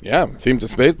turn. Yeah, theme to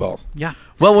Spaceballs. Yeah.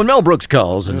 Well, when Mel Brooks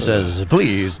calls and says,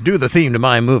 please do the theme to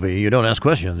my movie, you don't ask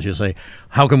questions. You say,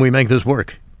 how can we make this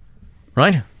work?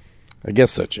 Right? I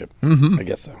guess so, Chip. Mm-hmm. I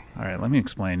guess so. All right, let me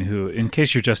explain who, in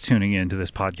case you're just tuning in to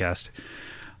this podcast.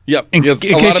 Yep. In- Because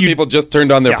in a case lot of you- people just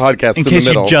turned on their podcasts in in case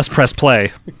the middle. you just press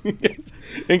play.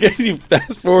 In case you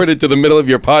fast forwarded to the middle of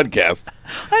your podcast.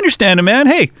 I understand it, man.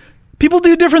 Hey, people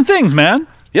do different things, man.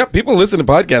 Yep, people listen to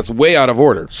podcasts way out of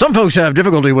order. Some folks have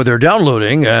difficulty with their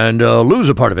downloading and lose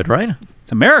a part of it, right?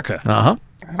 It's America. Uh-huh.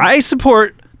 I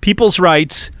support people's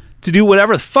rights to do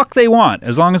whatever the fuck they want,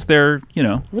 as long as they're,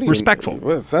 respectful.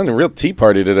 Well, it sounded real tea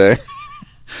party today.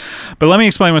 But let me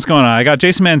explain what's going on. I got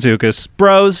Jason Mantzoukas,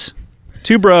 bros,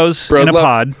 two bros in a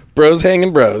pod. Bros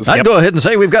hanging bros. I'd go ahead and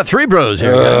say we've got 3 bros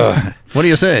here. guys. What do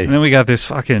you say? And then we got this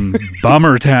fucking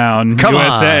bummer town, Come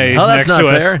USA, on. Oh, that's next not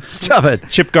to fair. us. Stop it.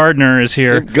 Chip Gardner is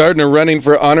here. Chip Gardner running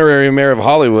for Honorary Mayor of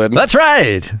Hollywood. That's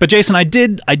right. But Jason, I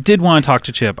did want to talk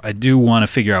to Chip. I do want to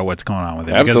figure out what's going on with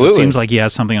him. Because Absolutely. it seems like he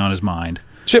has something on his mind.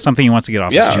 Chip- Something he wants to get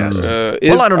off his chest.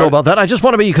 Well, I don't know about that. I just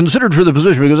want to be considered for the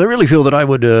position because I really feel that I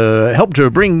would help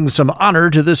to bring some honor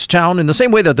to this town in the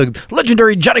same way that the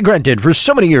legendary Johnny Grant did for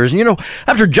so many years. And,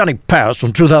 after Johnny passed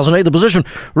in 2008, the position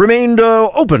remained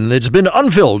open. It's been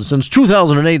unfilled since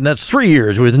 2008, and that's 3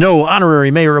 years with no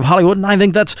honorary mayor of Hollywood. And I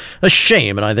think that's a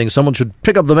shame, and I think someone should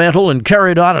pick up the mantle and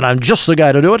carry it on, and I'm just the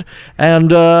guy to do it.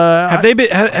 And Have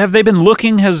they been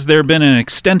looking? Has there been an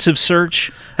extensive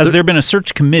search? Has there been a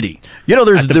search committee?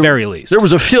 At the very least. There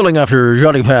was a feeling after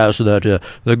Johnny passed that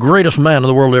the greatest man in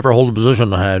the world to ever hold a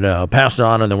position had passed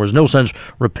on, and there was no sense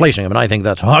replacing him. And I think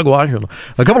that's hogwash.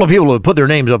 A couple of people have put their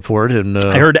names up for it. And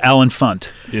I heard Alan Funt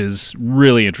is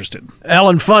really interested.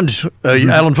 Alan Funt,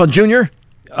 Alan Funt Jr.?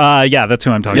 Yeah, that's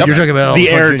who I'm talking Yep. about. You're talking about the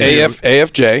Alan heir Funt to... Jr.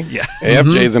 AFJ. Yeah.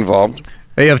 AFJ's involved.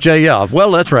 AFJ, yeah. Well,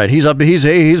 that's right. He's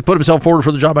put himself forward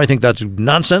for the job. I think that's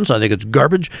nonsense. I think it's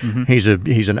garbage. He's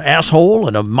an asshole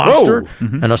and a monster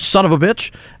and a son of a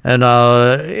bitch, and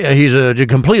he's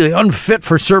completely unfit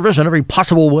for service in every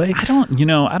possible way. I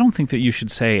don't think that you should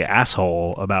say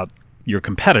asshole about your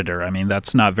competitor. I mean,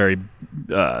 that's not very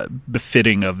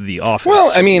befitting of the office.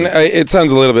 Well, I mean, it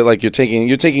sounds a little bit like you're taking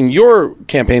your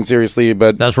campaign seriously,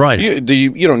 but That's right.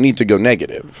 You don't need to go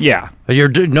negative. Yeah.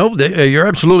 You're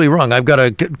absolutely wrong. I've got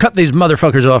to cut these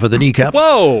motherfuckers off at the kneecaps.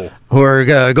 Whoa. Who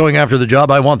are going after the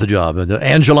job. I want the job.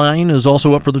 Angeline is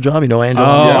also up for the job. You know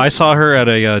Angeline? Oh, I saw her at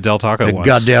a Del Taco A once.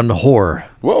 goddamn whore.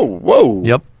 Whoa.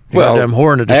 Yep. Well, Goddamn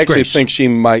whore and a I actually disgrace. think she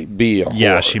might be a whore.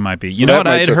 Yeah, she might be. So You know that what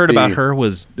might I had just heard be- about her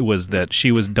was that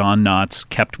she was Don Knotts'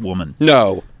 kept woman.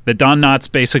 No. That Don Knotts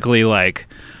basically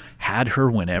had her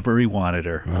whenever he wanted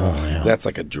her, That's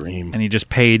like a dream. and he just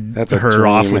paid That's a her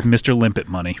off dream. with Mr. Limpet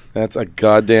money. That's a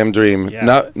goddamn dream.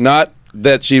 Yeah. Not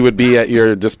that she would be at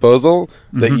your disposal,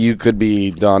 that you could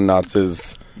be Don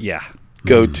Knotts' Yeah.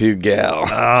 go-to gal.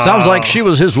 Sounds like she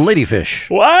was his ladyfish.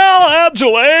 Well,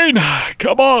 Angeline,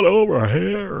 come on over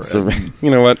here. So,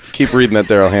 you know what? Keep reading that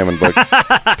Daryl Hammond book.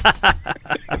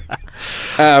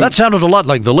 That sounded a lot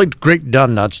like the late, great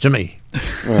Don Knotts to me.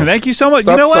 Thank you so much.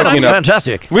 Stop You know what? sucking I'm up.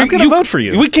 Fantastic. I'm going to vote for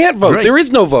you. We can't vote. Great. There is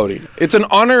no voting. It's an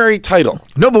honorary title.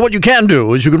 No, but what you can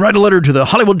do is you can write a letter to the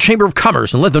Hollywood Chamber of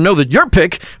Commerce and let them know that your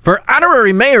pick for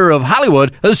honorary mayor of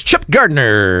Hollywood is Chip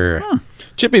Gardner.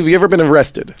 Chippy, have you ever been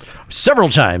arrested? Several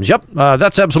times. Yep.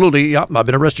 That's absolutely. Yep. I've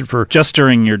been arrested for. Just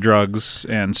during your drugs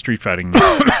and street fighting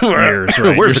years,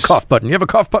 right? Where's the cough button? You have a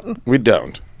cough button? We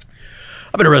don't.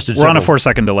 I've been arrested. We're on a several-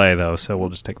 4-second delay, though, so we'll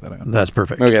just take that out. That's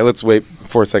perfect. Okay, let's wait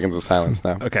 4 seconds of silence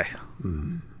now. Okay.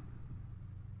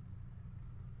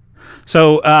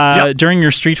 So during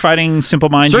your street fighting Simple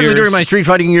Mind Certainly years, during my street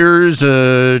fighting years,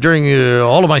 during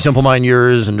all of my Simple Mind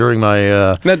years, and during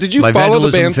my Now, did you my follow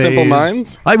the vandalism band Simple phase.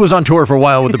 Minds? I was on tour for a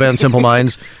while with the band Simple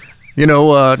Minds.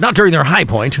 Not during their high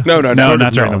point. No, not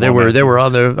during the They were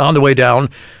on the way down.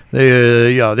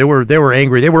 They were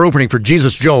angry. They were opening for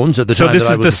Jesus Jones at the So time. this that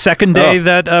I is the was- second day Oh,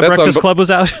 that that's Breakfast Club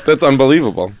was out? That's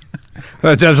unbelievable.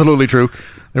 That's absolutely true.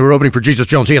 They were opening for Jesus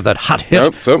Jones. He had that hot hit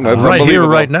Nope, so that's right here, unbelievable.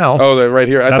 right now. Oh, that right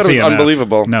here. I That's thought it was EMF.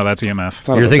 unbelievable. No, that's EMF.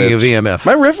 Son You're a thinking bitch. of EMF.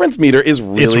 My reference meter is It's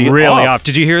really really off. off.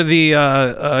 Did you hear the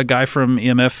guy from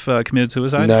EMF committed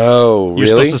suicide? No, You're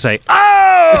really? supposed to say,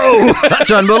 "Oh!"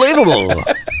 That's unbelievable.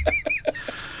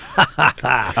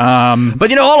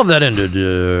 But all of that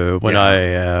ended when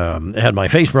I had my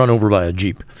face run over by a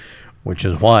Jeep, which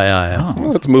is why I Well,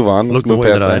 let's move on. Let's look the move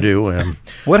way past that that. I do.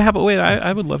 What happened? Wait,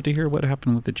 I would love to hear what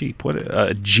happened with the Jeep. What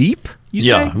a Jeep? You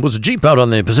Yeah, say? it was a Jeep out on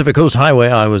the Pacific Coast Highway.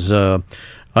 I was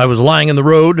lying in the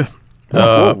road.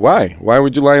 Why? Why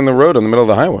would you lie in the road in the middle of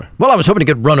the highway? Well, I was hoping to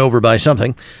get run over by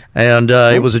something, and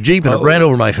it was a Jeep, and it ran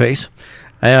over my face.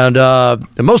 And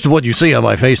most of what you see on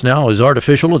my face now is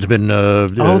artificial. It's been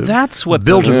that's what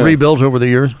built the- and rebuilt over the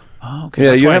years. Oh, okay. Yeah,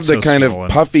 That's you why have it's the so kind swollen.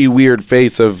 of puffy, weird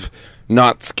face of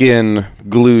not skin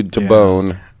glued to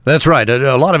bone. That's right.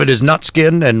 A lot of it is not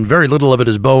skin, and very little of it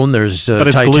is bone. There's But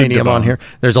it's glued to titanium on bone. here.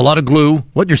 There's a lot of glue.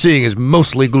 What you're seeing is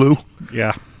mostly glue.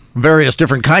 Yeah. Various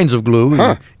different kinds of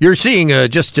glue. You're seeing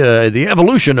just the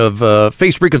evolution of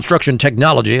face reconstruction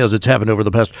technology as it's happened over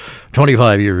the past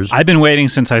 25 years. I've been waiting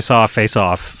since I saw Face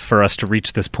Off for us to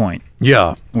reach this point.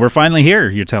 Yeah. We're finally here,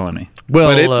 you're telling me. Well,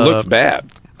 But it looks bad.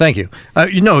 Thank you.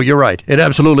 You're right. It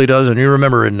absolutely does. And you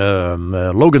remember in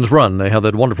Logan's Run, they had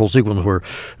that wonderful sequence where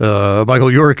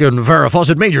Michael York and Farrah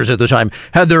Fawcett Majors at the time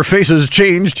had their faces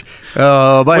changed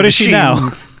by What a is she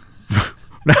machine.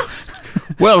 now?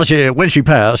 Well, when she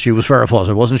passed, she was Farrah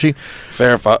Fawcett, wasn't she?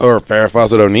 Farrah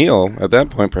Fawcett O'Neal at that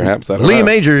point, perhaps. I don't Lee know.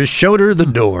 Majors showed her the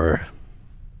door.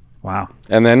 Wow.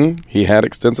 And then he had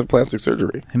extensive plastic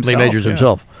surgery. Himself, Lee Majors yeah.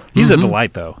 himself. He's a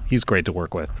delight, though. He's great to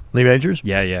work with. Lee Majors?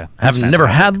 Yeah, yeah. Have That's never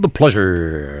fantastic. had the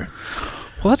pleasure.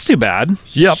 Well, that's too bad.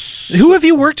 Yep. Who have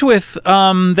you worked with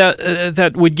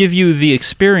that would give you the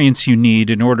experience you need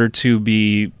in order to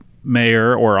be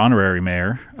mayor or honorary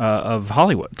mayor of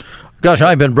Hollywood? Gosh,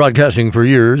 I've been broadcasting for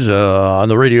years on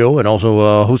the radio and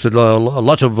also hosted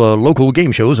lots of local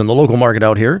game shows in the local market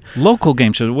out here. Local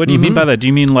game shows. What do you mean by that? Do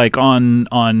you mean like on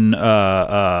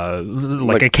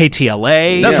like a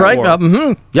KTLA? That's right.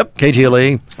 Or- Yep,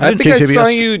 KTLA. I think I KCBS. saw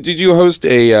you. Did you host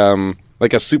a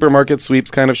like a supermarket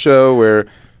sweeps kind of show where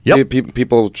Yep.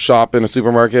 people shop in a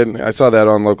supermarket? I saw that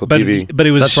on local TV. But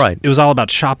it was That's right. It was all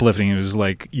about shoplifting. It was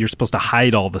like you're supposed to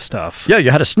hide all the stuff. Yeah, you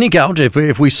had to sneak out.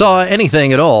 If we saw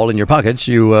anything at all in your pockets,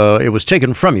 it was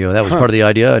taken from you. That was part of the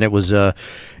idea, and it was.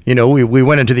 We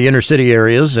went into the inner city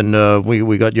areas, and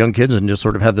we got young kids and just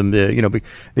sort of had them.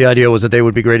 The idea was that they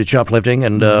would be great at shoplifting,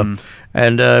 and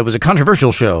it was a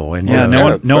controversial show. And Yeah, no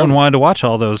one sounds- wanted to watch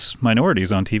all those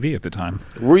minorities on TV at the time.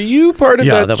 Were you part of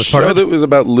Yeah, that that was part show of it. that was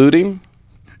about looting?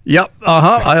 Yep.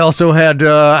 I also had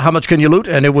How Much Can You Loot?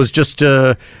 And it was just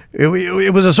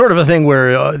it was a sort of a thing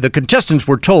where the contestants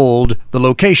were told the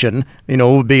location,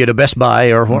 be it a Best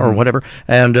Buy or whatever,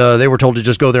 and they were told to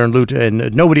just go there and loot,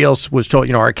 and nobody else was told.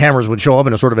 Our cameras would show up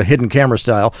in a sort of a hidden camera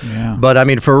style. Yeah. But I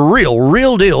mean, for a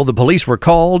real deal, the police were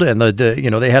called, and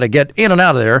they had to get in and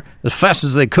out of there as fast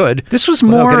as they could. This was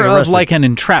without more getting of arrested. like an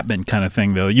entrapment kind of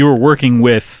thing, though. You were working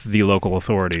with the local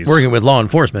authorities. Working with law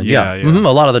enforcement, Yeah, yeah. yeah.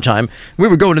 A lot of the time. We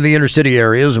would go into the inner city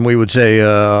areas and we would say,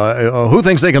 who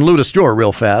thinks they can loot a store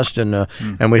real fast? And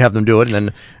we'd have them do it.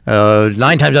 And then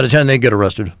 9 times out of 10, they'd get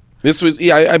arrested. This was.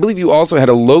 Yeah, I believe you also had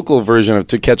a local version of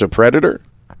To Catch a Predator.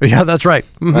 Yeah, that's right.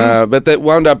 But that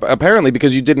wound up, apparently,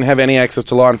 because you didn't have any access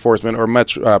to law enforcement or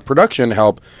much production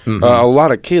help, a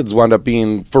lot of kids wound up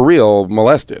being, for real,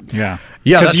 molested. Yeah.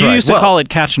 Yeah, Because that's you right. used to Well- call it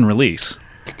catch and release.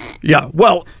 Yeah,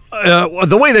 well,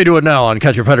 the way they do it now on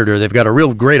Catch a Predator, they've got a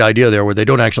real great idea there where they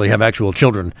don't actually have actual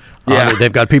children. Yeah.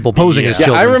 They've got people posing as Yeah,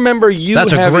 children. I remember you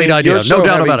That's a having great idea. your show No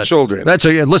doubt having about it. children.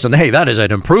 Listen, hey, that is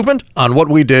an improvement on what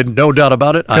we did. No doubt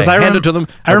about it. I hand it to them. I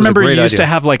That was a remember you great used to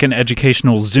idea. have like an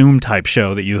educational Zoom type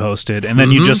show that you hosted, and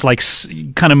then you just like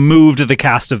kind of moved the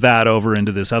cast of that over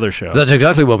into this other show. That's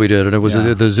exactly what we did, and it was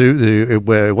the zoo.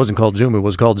 It wasn't called Zoom; it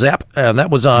was called Zap, and that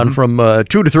was on from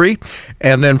 2 to 3,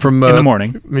 and then from In the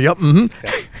morning. Yep.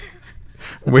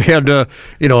 We had, a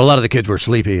lot of the kids were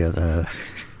sleepy.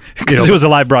 Because it was a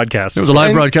live broadcast. It was a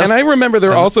live broadcast. And I remember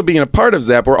there also being a part of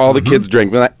Zap where all the kids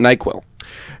drank NyQuil.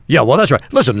 Yeah, well, that's right.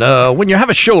 Listen, when you have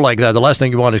a show like that, the last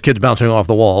thing you want is kids bouncing off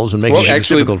the walls and making Well, it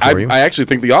actually, difficult for you. I actually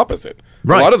think the opposite.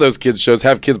 Right. A lot of those kids shows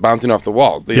have kids bouncing off the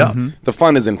walls. The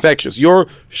fun is infectious. Your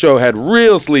show had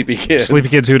real sleepy kids. Sleepy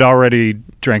kids who'd already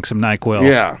drank some NyQuil.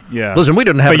 Yeah. Yeah. Listen, we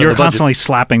didn't have But it in you were the budget. constantly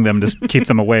slapping them to keep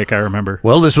them awake, I remember.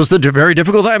 Well, this was the very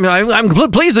difficult time. I'm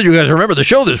pleased that you guys remember the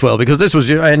show this well, because this was,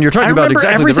 and you're talking I about remember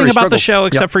exactly everything the very about the struggle. show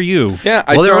except for you. Yeah,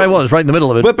 Well, there I was, right in the middle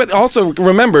of it. But also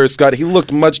remember, Scott, he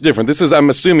looked much different. This is,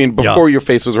 I'm assuming, before your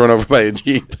face was run over by a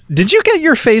Jeep. Did you get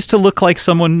your face to look like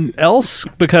someone else?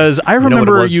 Because I know what it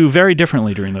remember was? you very differently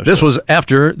during those This shows. was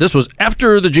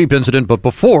after the Jeep incident, but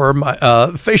before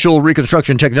my facial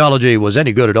reconstruction technology was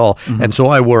any good at all, and so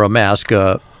I wore a mask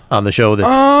on the show, and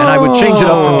I would change it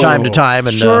up from time to time.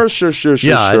 And Sure.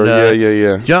 yeah,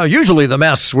 and, Yeah. Usually the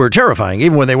masks were terrifying,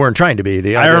 even when they weren't trying to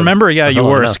be. I remember, you the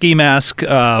wore a mask. ski mask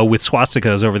with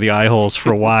swastikas over the eye holes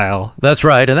for a while. That's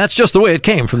right, and that's just the way it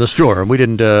came from the store. We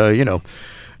didn't,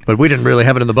 but we didn't really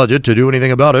have it in the budget to do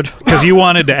anything about it. Because you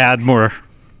wanted to add more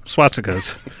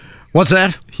swastikas. What's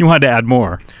that? You wanted to add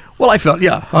more. Well, I felt,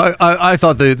 I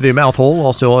thought the mouth hole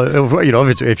also,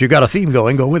 if you got a theme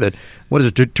going, go with it. What is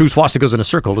it? Two swastikas in a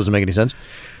circle doesn't make any sense.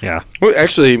 Yeah. Well,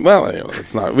 actually,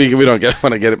 it's not. We don't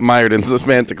want to get mired into the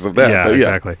semantics of that. Yeah, but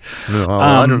exactly. No,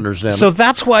 I don't understand. So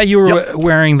that's why you were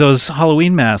wearing those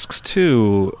Halloween masks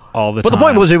too all the time. But the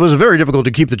point was, it was very difficult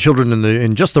to keep the children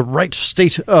in just the right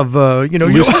state of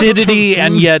lucidity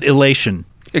and yet elation.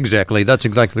 Exactly, that's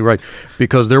exactly right.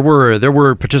 Because there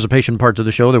were participation parts of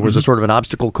the show. There was a sort of an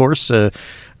obstacle course,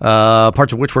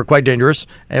 parts of which were quite dangerous,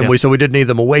 and we did need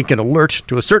them awake and alert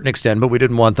to a certain extent, but we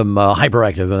didn't want them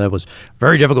hyperactive, and that was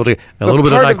very difficult. A little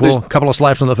bit of NyQuil, a couple of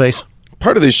slaps on the face.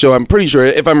 Part of this show, I'm pretty sure,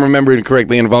 if I'm remembering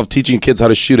correctly, involved teaching kids how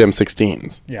to shoot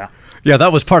M16s. Yeah. Yeah,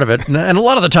 that was part of it, and a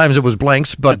lot of the times it was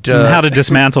blanks, but and how to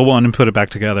dismantle one and put it back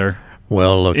together.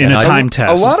 Well, look, in a time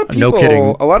test. A lot of people, no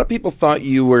kidding. A lot of people thought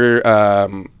you were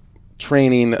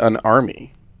training an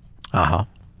army.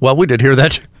 Well, we did hear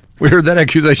that. We heard that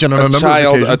accusation on a number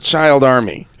of occasions. A child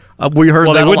army. We heard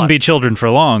that they a wouldn't lot. be children for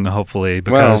long, hopefully,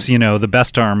 because the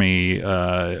best army,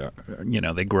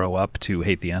 they grow up to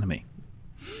hate the enemy.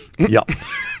 Yeah,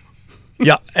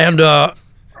 yeah, and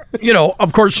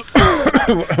of course,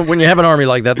 when you have an army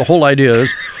like that, the whole idea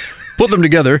is put them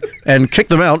together and kick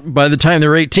them out by the time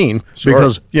they're 18. Sure.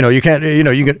 Because you can't, you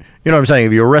know what I'm saying.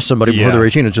 If you arrest somebody before they're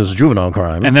 18, it's just a juvenile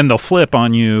crime. And then they'll flip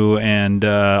on you, and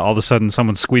all of a sudden,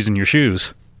 someone's squeezing your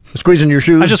shoes. Squeezing your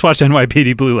shoes. I just watched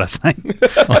NYPD Blue last night.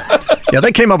 Yeah,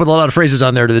 they came up with a lot of phrases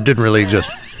on there that didn't really exist.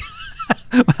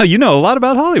 Well, you know a lot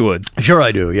about Hollywood. Sure,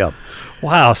 I do. Yeah.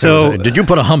 Wow. So, did you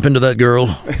put a hump into that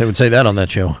girl? They would say that on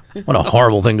that show. What a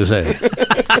horrible thing to say.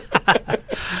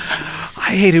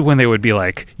 I hated when they would be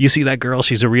like, "You see that girl?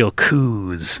 She's a real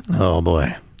coos." Oh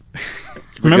boy.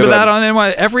 Remember that on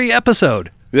every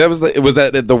episode? Was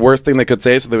that the worst thing they could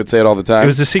say? So they would say it all the time. It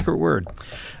was a secret word.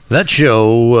 That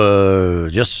show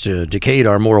just decayed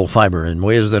our moral fiber in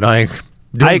ways that I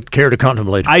didn't care to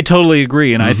contemplate. I totally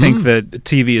agree, and I think that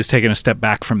TV has taken a step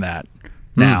back from that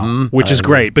now, which is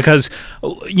great because,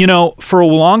 for a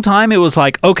long time it was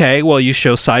like, okay, well, you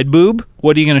show side boob.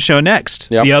 What are you going to show next?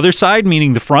 Yep. The other side,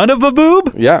 meaning the front of a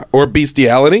boob? Yeah, or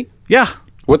bestiality. Yeah.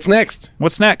 What's next?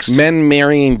 What's next? Men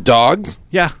marrying dogs.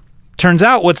 Yeah. Turns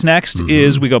out what's next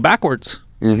is we go backwards.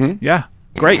 Mm-hmm. Yeah.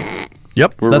 Great.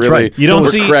 Yep, We're that's really, right. You don't we're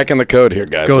see cracking the code here,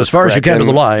 guys. Go We're as far as you can to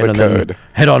the line and code. then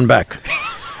head on back.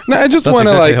 No, I just That's want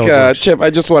to exactly how it works. Chip. I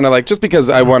just want to just because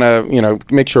I want to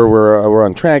make sure we're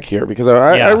on track here because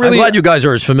I really I'm glad you guys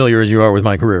are as familiar as you are with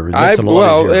my career. It makes it a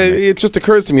lot easier. it just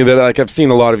occurs to me that I've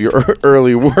seen a lot of your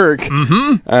early work.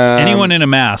 anyone in a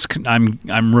mask, I'm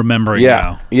remembering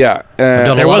now. Yeah. I've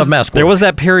done a lot of mask work. There was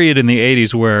that period in the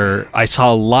 80s where I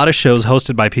saw a lot of shows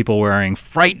hosted by people wearing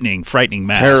frightening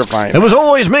masks. Terrifying. It was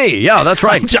always me. Yeah, that's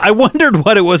right. I wondered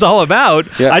what it was all about.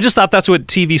 Yeah. I just thought that's what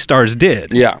TV stars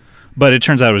did. Yeah. But it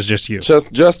turns out it was just you.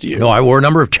 Just you. No, I wore a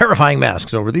number of terrifying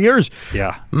masks over the years.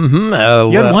 Yeah. You You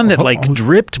had one that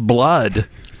dripped blood.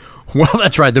 Well,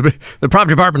 that's right. The prop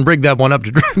department rigged that one up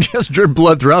to just drip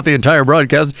blood throughout the entire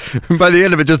broadcast. By the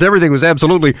end of it, just everything was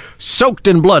absolutely soaked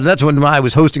in blood. That's when I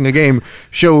was hosting a game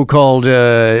show called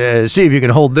See If You Can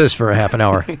Hold This for a half an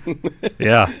hour.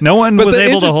 Yeah. No one was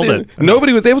able to hold it.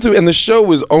 Nobody was able to, and the show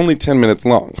was only 10 minutes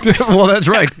long. Well, that's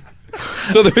right.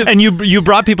 So there was, And you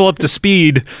brought people up to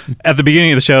speed at the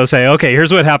beginning of the show, say, okay,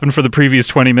 here's what happened for the previous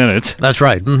 20 minutes. That's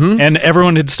right. Mm-hmm. And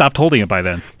everyone had stopped holding it by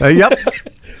then. Yep.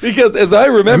 because as I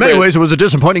In remember, many ways, it was a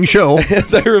disappointing show.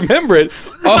 as I remember it,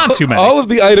 Not too many. all of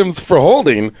the items for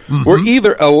holding were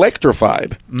either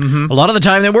electrified A lot of the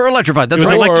time, they were electrified. That's It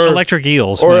was right. electric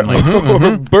eels. or,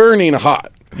 mainly. or burning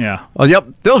hot. Yeah. Oh, yep,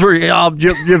 those were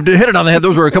you've hit it on the head.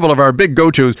 Those were a couple of our big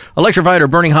go-tos: electrified or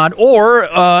burning hot, or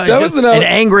was an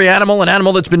angry animal, an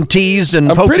animal that's been teased and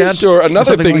I'm poked pretty at. sure or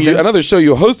another something thing, like that. another show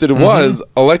you hosted was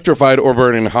electrified or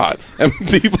burning hot, and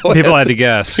people People had to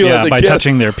guess, had to by guess.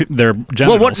 touching their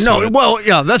genitals.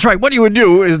 Yeah, that's right. What you would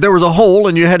do is there was a hole,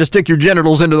 and you had to stick your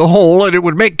genitals into the hole, and it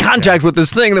would make contact with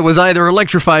this thing that was either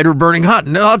electrified or burning hot.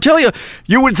 And I'll tell you,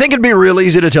 you would think it'd be real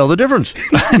easy to tell the difference.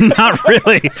 Not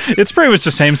really. It's pretty much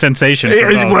the same sensation. for both,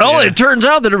 yeah. It turns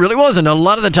out that it really wasn't. A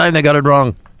lot of the time, they got it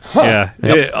wrong. Yeah.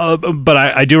 But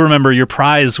I do remember your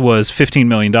prize was $15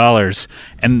 million.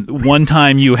 And one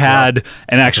time you had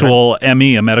an actual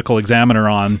ME, a medical examiner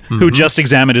on, who just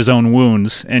examined his own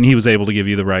wounds, and he was able to give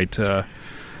you the right...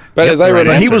 But as I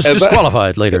remember, And he was as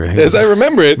disqualified later. As I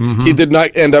remember it, he did not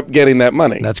end up getting that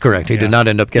money. That's correct. He did not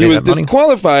end up He getting was that money.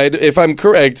 disqualified, if I'm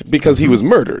correct, because he was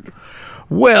murdered.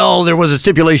 Well, there was a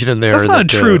stipulation in there. That's not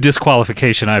that, a true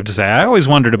disqualification, I have to say. I always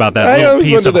wondered about that I little always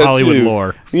piece of wondered that Hollywood too.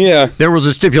 lore. Yeah. There was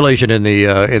a stipulation in the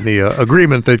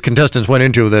agreement that contestants went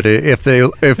into that if they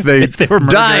were murdered.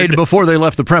 died before they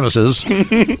left the premises,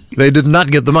 they did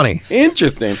not get the money.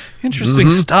 Interesting. Interesting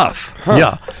stuff.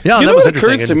 Yeah, You that know was what occurs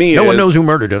interesting. to me no one is- knows who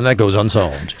murdered him. That goes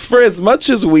unsolved. For as much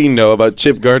as we know about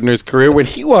Chip Gardner's career, when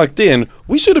he walked in,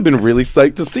 we should have been really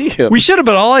psyched to see him. We should have,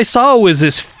 but all I saw was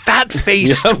this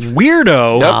fat-faced Yep.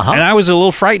 weirdo, Yep. and I was a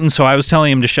little frightened, so I was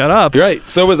telling him to shut up. You're right.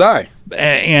 So was I.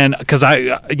 And because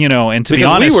and to be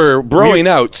Because honest, we were broing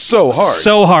out so hard.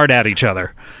 so hard at each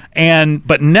other.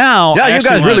 But now, Yeah, I you actually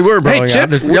guys really wanna- were. Hey, broing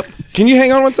Chip. out. Yep. Can you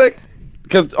hang on one sec?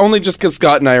 Because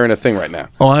Scott and I are in a thing right now.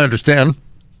 Oh, I understand.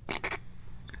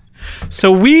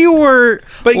 So we were,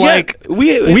 But like, yeah,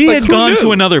 we had who gone knew?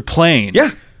 to another plane.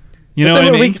 Yeah. You know But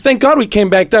what then I mean? thank God we came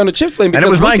back down to Chip's plane. And it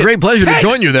because was we my could- great pleasure to Hey,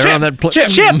 join you there Chip, on that plane.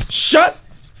 Chip, shut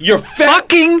your fat,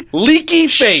 Fucking leaky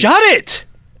face. Shut it!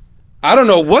 I don't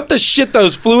know what the shit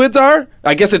those fluids are.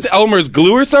 I guess it's Elmer's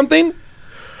glue or something.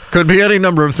 Could be any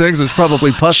number of things. It's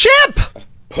probably pus. Chip!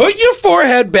 Put your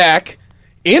forehead back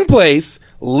in place,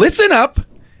 listen up,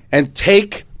 and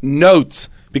take notes.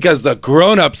 Because the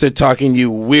grown-ups are talking, you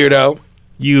weirdo.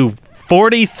 You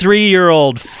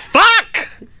 43-year-old fuck!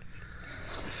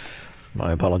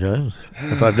 I apologize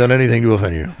if I've done anything to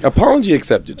offend you. Apology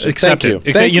accepted. Chip. Accepted. Thank you.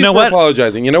 Accept- Thank you you know for what?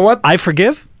 apologizing. You know what? I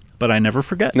forgive, but I never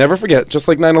forget. Never forget. Just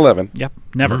like 9/11. Yep,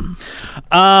 never.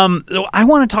 I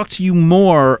want to talk to you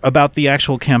more about the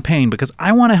actual campaign because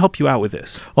I want to help you out with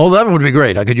this. Oh, that would be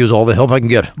great. I could use all the help I can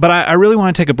get. But I really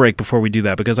want to take a break before we do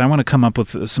that because I want to come up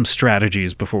with some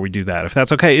strategies before we do that. If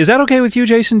that's okay. Is that okay with you,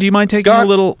 Jason? Do you mind taking Scott, a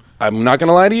little... I'm not going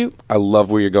to lie to you. I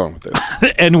love where you're going with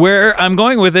this. And where I'm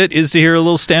going with it is to hear a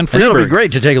little Stan And it'll be Freeberg.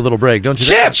 great to take a little break, don't you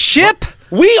think? Chip! Chip?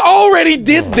 We already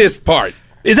did this part.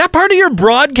 Is that part of your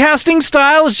broadcasting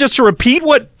style? Is just to repeat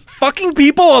what fucking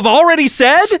people have already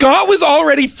said? Scott was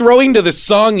already throwing to the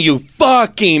song, you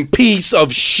fucking piece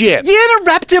of shit. You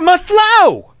interrupted my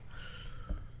flow.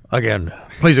 Again,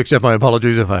 please accept my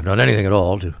apologies if I've done anything at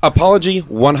all to... Apology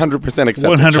 100%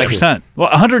 accepted. 100%. Well,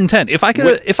 110. If I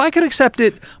could accept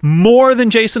it more than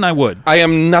Jason, I would. I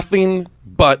am nothing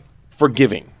but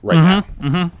forgiving right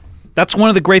now. That's one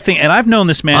of the great things, and I've known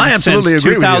this man I absolutely since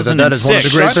agree with you 2006. that is one of the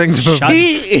great things about- Shut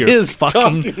He your is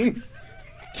fucking talking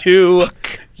to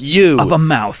you. of a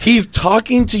mouth. He's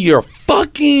talking to your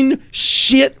fucking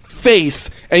shit face,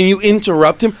 and you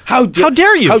interrupt him. How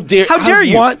dare you? How dare How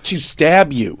you? I want to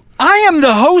stab you. I am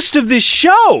the host of this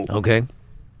show. Okay.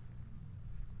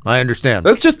 I understand.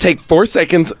 Let's just take 4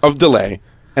 seconds of delay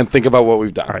and think about what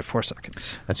we've done. All right, 4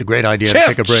 seconds. That's a great idea Chip, to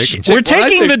take a break. Chip, We're when I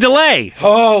taking say- the delay.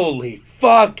 Holy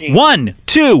fucking... 1,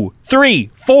 2, 3,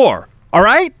 4. All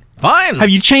right? Fine. Have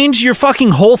you changed your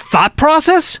fucking whole thought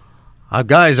process?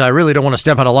 Guys, I really don't want to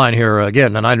step out of line here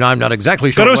again, and I'm not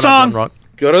exactly sure Go to a what I've done song. wrong.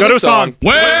 Go to Go the to a song.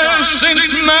 Well,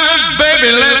 since my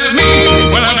baby left me,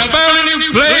 well, I found a new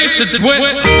place to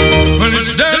dwell. When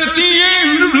it's down at the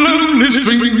end of Lonely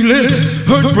Street,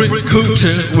 Heartbreak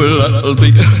Hotel, well, I'll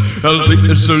be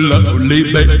so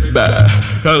lonely, baby.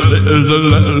 I'll be so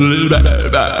lonely,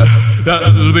 baby.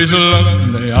 I'll be so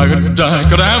lonely, I could die.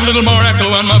 Could I have a little more echo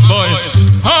on my voice?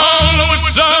 Although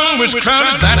it's always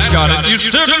crowded, that's got it. You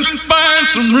still can find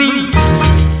some room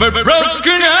for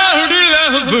broken-hearted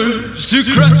lovers to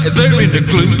cry there in the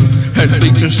gloom and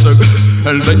be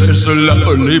so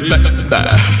lonely, baby.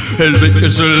 And be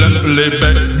so lonely,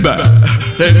 baby.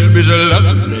 And be so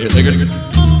lonely they could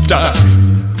die.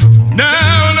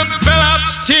 Now the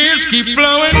bellhop's tears keep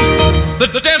flowing, the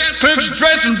desk clerk's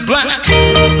dressed in black.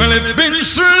 Well, it's been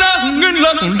so long and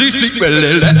lonely, see, well,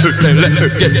 let her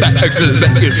get back,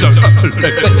 let it so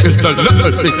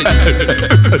lonely,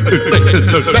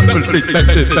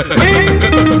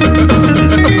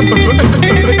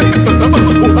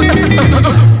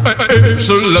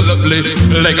 so lovely,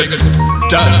 like a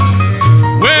die.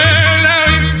 Well, now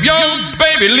if your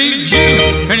baby leaves you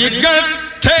and you got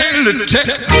tale to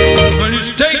tell, well,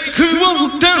 just take a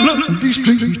walk down Lonely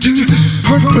Street to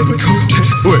Heartbreak Hotel,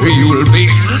 where you will be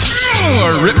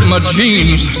rip my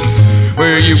jeans,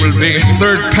 where you will be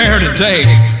third pair today.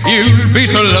 You'll be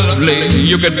so lovely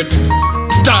you could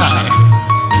die.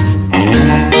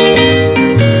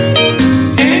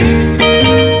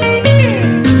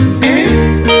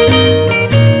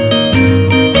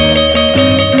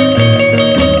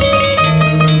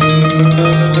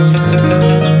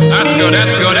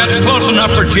 That's good. That's close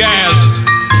enough for jazz.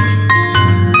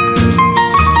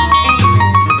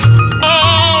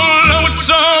 Although it's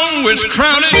always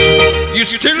crowded, you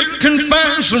still can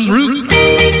find some room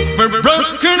for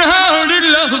broken-hearted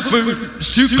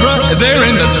first to cry there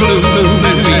in the gloom.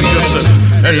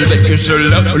 It's a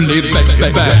lovely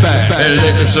baby.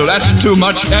 So that's too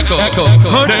much echo.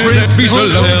 Heartbreak be so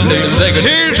lonely.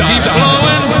 Tears keep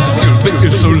flowing.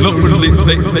 It's so lonely,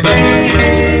 baby.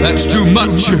 That's too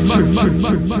much.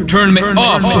 Turn me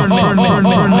off.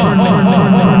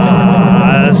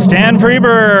 Stan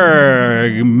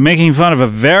Freberg making fun of a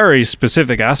very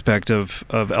specific aspect of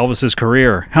Elvis's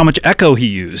career. How much echo he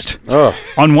used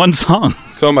on one song.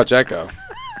 So much echo.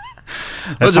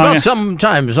 It's about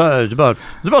time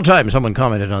someone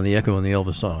commented on the echo in the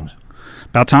Elvis songs.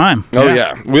 About time. Oh,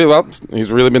 yeah. Well,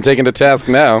 he's really been taken to task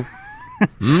now.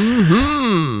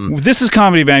 This is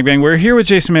Comedy Bang Bang. We're here with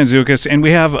Jason Mantzoukas, and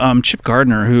we have Chip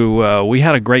Gardner, who we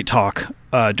had a great talk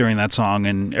during that song,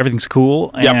 and everything's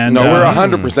cool. Yeah, and, no, we're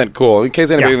 100% cool, in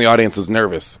case anybody in the audience is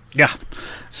nervous. Yeah.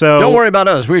 So don't worry about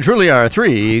us. We truly are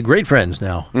three great friends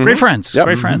now. Great friends. Yep.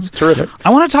 Great friends. Terrific. I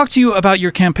want to talk to you about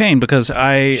your campaign because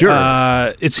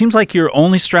it seems like your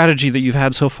only strategy that you've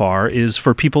had so far is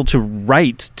for people to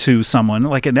write to someone,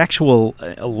 like an actual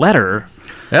letter.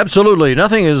 Absolutely.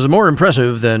 Nothing is more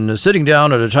impressive than sitting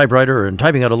down at a typewriter and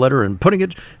typing out a letter and putting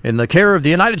it in the care of the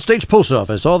United States Post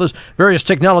Office. All this various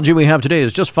technology we have today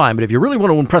is just fine, but if you really want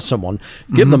to impress someone,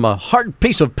 give them a hard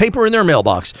piece of paper in their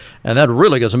mailbox, and that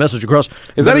really gets a message across.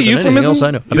 Is that a euphemism? Is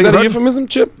that a euphemism,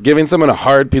 Chip? Giving someone a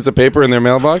hard piece of paper in their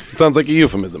mailbox? It sounds like a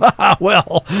euphemism.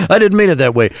 Well, I didn't mean it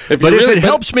that way. If it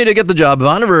helps me to get the job of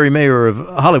Honorary Mayor of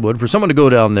Hollywood, for someone to go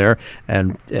down there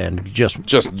and just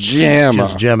jam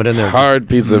it in there. Hard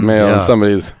piece of mail in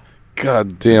somebody's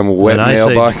goddamn wet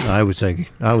mailbox. I would say,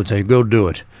 go do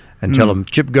it and tell them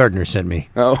Chip Gardner sent me.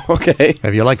 Oh, okay.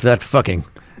 Have you liked that fucking?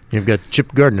 You've got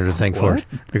Chip Gardner to thank for it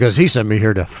because he sent me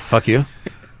here to fuck you.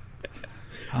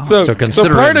 So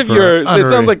part of your, it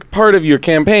sounds like part of your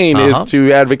campaign is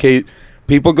to advocate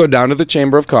people go down to the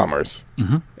Chamber of Commerce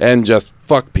and just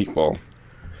fuck people.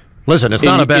 Listen, it's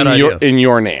not a bad idea. In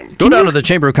your name. Go down to the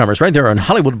Chamber of Commerce right there on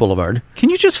Hollywood Boulevard. Can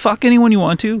you just fuck anyone you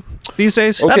want to these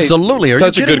days? Okay, absolutely. Are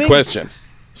such you a good me? question.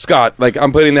 Scott,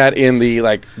 I'm putting that in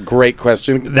the great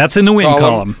question. That's in the win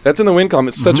column. That's in the win column.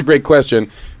 It's such a great question.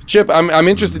 Chip, I'm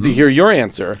interested to hear your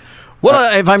answer.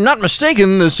 Well, if I'm not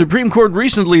mistaken, the Supreme Court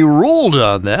recently ruled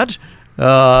on that.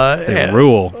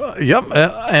 Rule. Yep,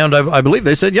 and I believe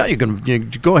they said, you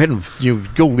go ahead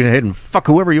and fuck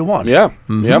whoever you want. Yeah,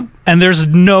 yep. And there's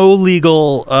no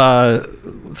legal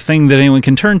thing that anyone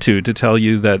can turn to tell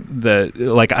you that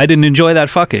I didn't enjoy that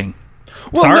fucking.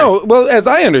 Well, Sorry. no. Well, as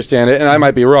I understand it, and I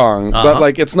might be wrong,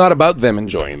 but it's not about them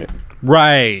enjoying it.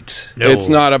 Right. No. It's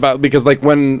not about, because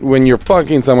when you're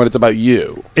fucking someone, it's about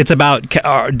you. It's about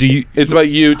It's about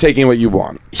you taking what you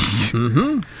want.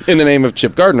 In the name of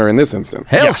Chip Gardner in this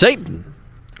instance. Hail Satan.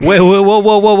 Wait,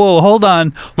 whoa. Hold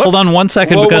on 1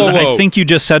 second, because I think you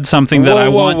just said something that I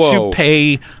want to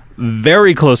pay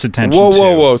very close attention to.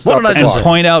 Whoa, stop the clock. And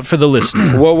point out for the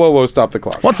listener. Whoa, stop the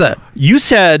clock. What's that? You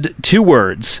said 2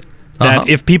 words. That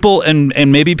if people,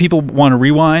 and maybe people want to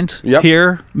rewind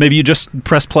here, maybe you just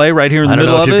press play right here in the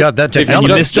middle of it. I don't know if you've got that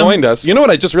technology. If you just joined us, you know what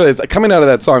I just realized? Coming out of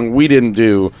that song, we didn't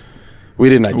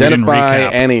identify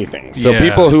anything. So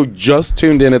people who just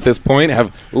tuned in at this point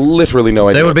have literally no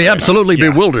idea. They would be absolutely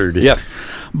bewildered. Yes.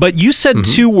 But you said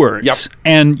 2 words,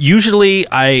 and usually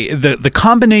the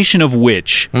combination of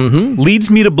which leads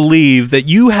me to believe that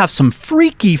you have some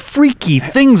freaky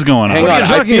things going on. Hang on,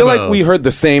 I feel like we heard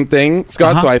the same thing,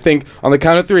 Scott, so I think on the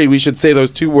count of 3, we should say those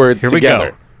 2 words together.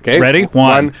 We go. Okay? Ready?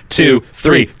 1, 2,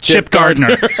 3. Chip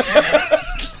Gardner.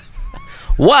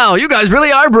 Wow, you guys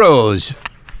really are bros.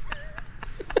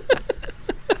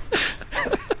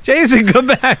 Jason, come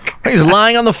back. He's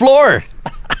lying on the floor.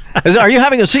 Are you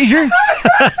having a seizure?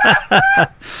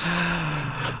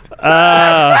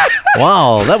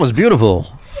 Wow, that was beautiful.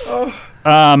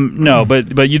 No,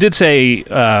 but you did say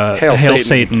Hail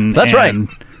Satan. That's right.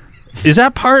 Is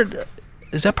that part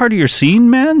of your scene,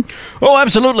 man? Oh,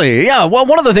 absolutely. Yeah. Well,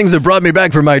 one of the things that brought me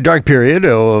back from my dark period,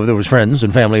 there was friends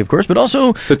and family, of course, but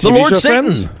also the TV Lord show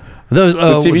Satan. Friends? The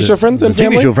TV show Friends and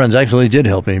family? The TV show Friends actually did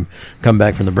help me come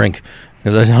back from the brink,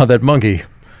 because I saw that monkey,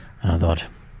 and I thought,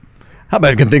 how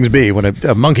bad can things be when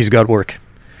a monkey's got work?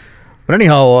 But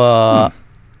anyhow,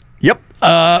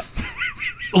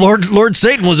 Lord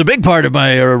Satan was a big part of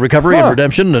my recovery and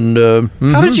redemption. And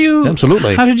how did you?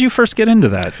 Absolutely. How did you first get into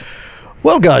that?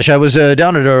 Well, gosh, I was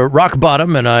down at a rock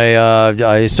bottom, and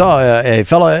I saw a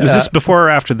fella. Was this before or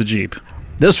after the Jeep?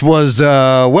 This was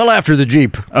well after the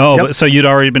Jeep. Oh, so you'd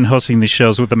already been hosting these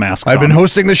shows with the masks on. I'd been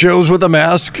hosting the shows with a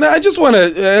mask. Now, I just want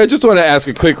to ask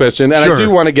a quick question, and I do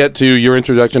want to get to your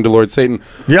introduction to Lord Satan.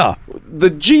 Yeah.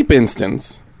 The Jeep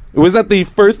instance, was that the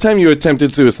first time you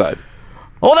attempted suicide?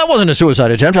 Oh, that wasn't a suicide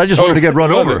attempt. I just wanted to get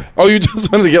run was over. it? Oh, you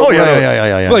just wanted to get Oh, run over.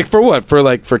 yeah. Like, for what?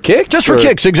 For kicks? Just for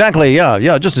kicks, exactly.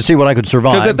 Yeah, just to see what I could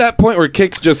survive. Because at that point where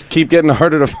kicks just keep getting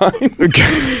harder to find.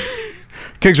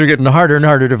 Kicks were getting harder and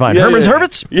harder to find. Herman's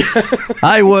Hermits? Yeah.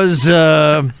 I was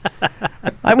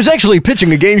actually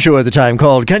pitching a game show at the time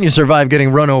called Can You Survive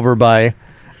Getting Run Over by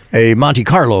a Monte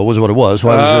Carlo was what it was. So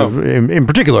I was, in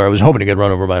particular, I was hoping to get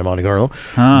run over by a Monte Carlo.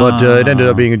 But it ended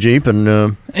up being a Jeep.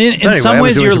 And in some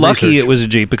ways, you're lucky it was a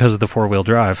Jeep because of the four-wheel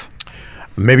drive.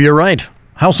 Maybe you're right.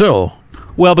 How so?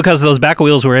 Well, because those back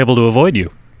wheels were able to avoid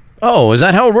you. Oh, is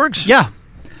that how it works? Yeah.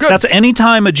 Good. That's any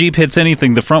time a Jeep hits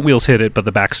anything, the front wheels hit it, but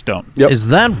the backs don't. Yep. Is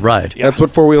that right? That's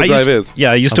what four-wheel drive is.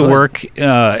 Yeah, I used to work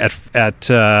at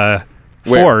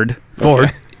Ford.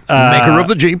 Ford. Maker of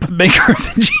the Jeep. Maker of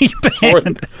the Jeep.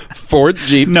 Ford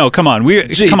Jeep. No, come on.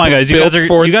 Come on, guys. You guys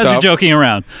are joking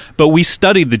around. But we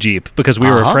studied the Jeep because we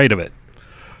were afraid of it.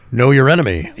 Know your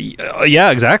enemy. Yeah,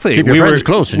 exactly. Keep your friends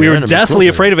close. We were deathly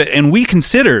afraid of it, and we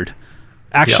considered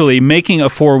actually making a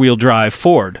four-wheel drive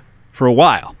Ford for a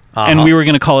while. And we were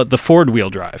going to call it the Ford wheel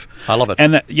drive. I love it.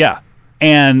 And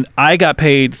and I got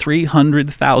paid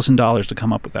 $300,000 to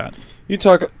come up with that. You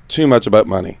talk too much about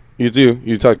money. You do.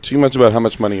 You talk too much about how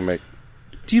much money you make.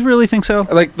 Do you really think so?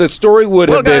 Like the story would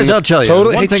have been. Well, guys, I'll tell you.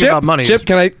 Totally. One Hey, thing Chip, about money. Chip,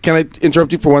 can I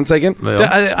interrupt you for 1 second?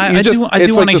 I do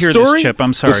want to hear this, Chip.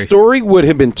 I'm sorry. The story would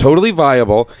have been totally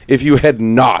viable if you had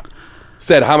not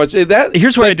said how much.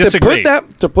 Here's where I disagree.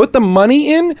 To put the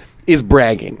money in is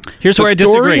bragging. Here's where I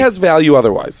disagree. The story has value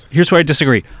otherwise. Here's where I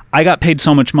disagree. I got paid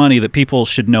so much money that people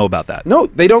should know about that. No,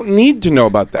 they don't need to know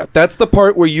about that. That's the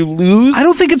part where you lose. I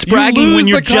don't think it's bragging when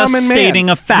you're just stating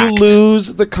a fact. You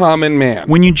lose the common man.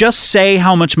 When you just say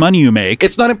how much money you make,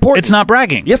 it's not important. It's not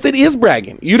bragging. Yes, it is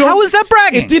bragging. You don't. How is that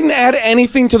bragging? It didn't add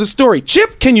anything to the story.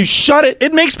 Chip, can you shut it?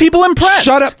 It makes people impressed.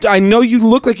 Shut up. I know you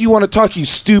look like you want to talk, you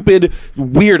stupid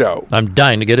weirdo. I'm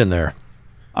dying to get in there.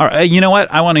 All right, you know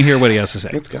what? I want to hear what he has to say.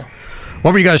 Let's go.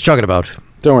 What were you guys talking about?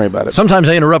 Don't worry about it. Sometimes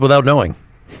I interrupt without knowing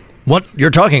what you're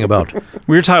talking about.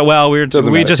 We were talking. Well, we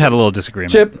just had a little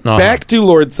disagreement. Chip, back to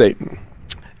Lord Satan.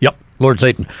 Yep, Lord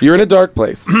Satan. You're in a dark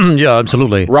place. Yeah,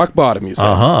 absolutely. Rock bottom, you said.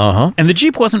 And the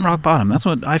Jeep wasn't rock bottom. That's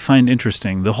what I find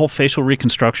interesting. The whole facial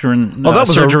reconstruction and that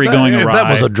was surgery going awry.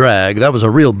 That was a drag. That was a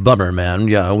real bummer, man.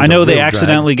 Yeah, I know they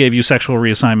accidentally gave you sexual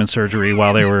reassignment surgery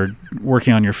while they were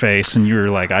working on your face, and you were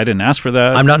like, I didn't ask for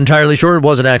that. I'm not entirely sure. It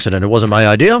was an accident. It wasn't my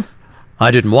idea. I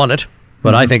didn't want it.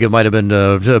 But I think it might have been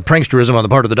pranksterism on the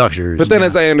part of the doctors. But then,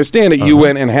 as I understand it, you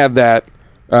went and had that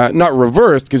not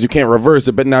reversed because you can't reverse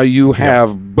it. But now you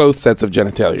have both sets of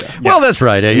genitalia. Yeah. Well, that's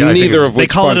right. Neither of which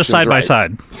they call it a side by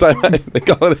side. They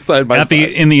call it a side by side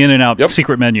in the In-N-Out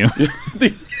secret menu.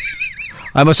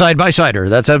 I'm a side by sider.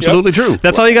 That's absolutely true.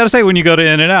 That's all you got to say when you go to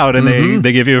In-N-Out and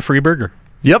they give you a free burger.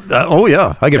 Yep. Oh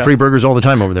yeah, I get free burgers all the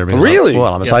time over there. Really?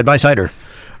 Well, I'm a side by sider,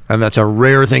 and that's a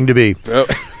rare thing to be. Oh.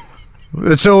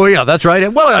 So yeah, that's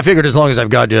right. Well, I figured as long as I've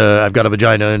got a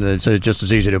vagina and it's just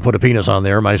as easy to put a penis on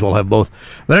there, might as well have both.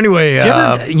 But anyway,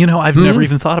 I've never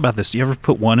even thought about this. Do you ever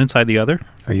put one inside the other?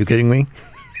 Are you kidding me?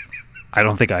 I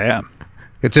don't think I am.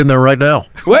 It's in there right now.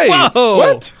 Wait, whoa.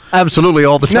 what? Absolutely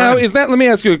all the time. Now, let me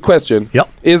ask you a question. Yep.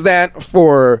 Is that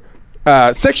for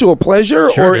sexual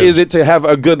pleasure, Sure or is it to have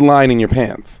a good line in your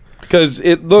pants? Because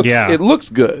it looks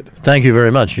good. Thank you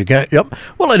very much. You can't. Yep.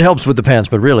 Well, it helps with the pants,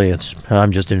 but really,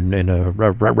 I'm just in a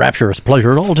rapturous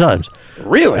pleasure at all times.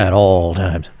 Really? At all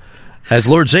times, as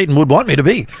Lord Satan would want me to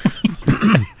be.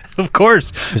 Of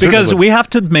course, because we have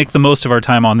to make the most of our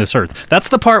time on this earth. That's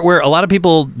the part where a lot of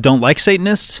people don't like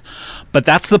Satanists, but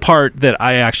that's the part that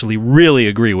I actually really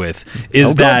agree with,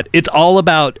 is that it's all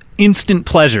about instant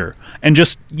pleasure and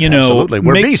just, Absolutely.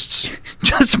 We're beasts.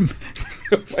 Just...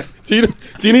 Do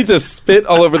you need to spit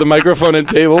all over the microphone and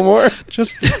table more?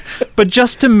 Just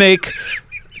to make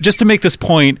this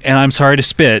point, and I'm sorry to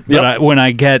spit, but when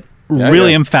I get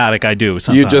really emphatic, I do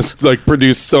sometimes. You just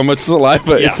produce so much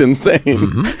saliva, it's insane.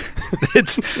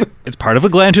 Mm-hmm. It's part of a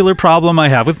glandular problem I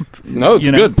have with. No, it's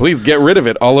good. Please get rid of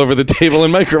it all over the table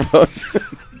and microphone.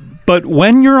 But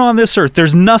when you're on this earth,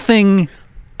 there's nothing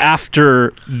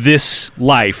after this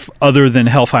life other than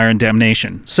hellfire and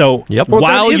damnation. So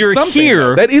while you're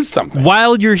here, that is something.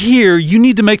 While you're here, you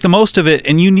need to make the most of it,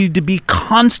 and you need to be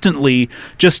constantly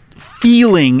just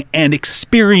feeling and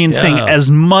experiencing as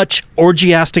much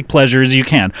orgiastic pleasure as you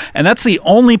can. And that's the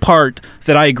only part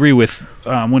that I agree with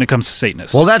when it comes to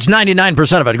Satanists. Well, that's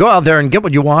 99% of it. Go out there and get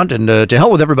what you want, and to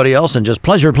hell with everybody else, and just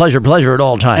pleasure at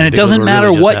all times. And it doesn't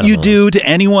matter what you do to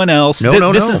anyone else.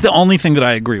 This is the only thing that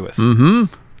I agree with.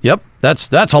 Mm-hmm. Yep,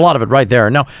 that's a lot of it right there.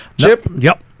 Now, Chip.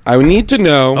 Yep. I need to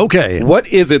know. Okay. What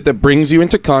is it that brings you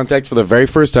into contact for the very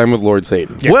first time with Lord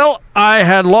Satan? Well, I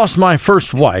had lost my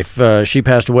first wife. She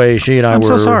passed away. She and I I'm were.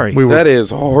 so sorry. We were, That is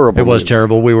horrible. It was news.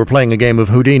 terrible. We were playing a game of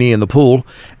Houdini in the pool,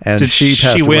 and Did she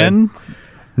passed she away. win?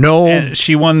 No. And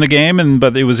she won the game,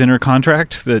 but it was in her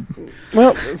contract that.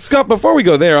 Well, Scott, before we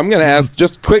go there, I'm going to ask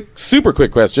just super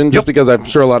quick question, just because I'm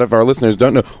sure a lot of our listeners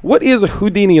don't know. What is a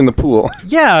Houdini in the pool?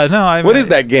 Yeah, no. What is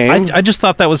that game? I just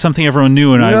thought that was something everyone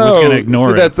knew, and I was going to ignore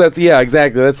so it. That's yeah,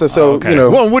 exactly. That's so okay. you know.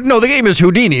 Well, no, the game is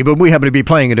Houdini, but we happen to be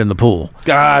playing it in the pool.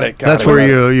 Got it. That's where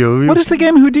you. What is the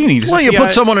game Houdini? Well, you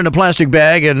put someone in a plastic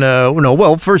bag and,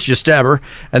 well, first you stab her,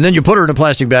 and then you put her in a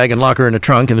plastic bag and lock her in a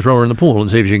trunk and throw her in the pool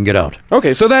and see if she can get out.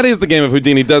 Okay, so that is the game of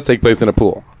Houdini. Does take place in a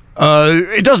pool.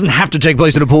 It doesn't have to take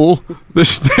place in a pool.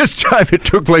 This time it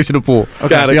took place in a pool.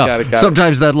 Okay. Got it.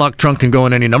 Sometimes that locked trunk can go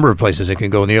in any number of places. It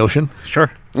can go in the ocean.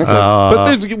 Sure. Okay. But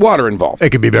there's water involved. It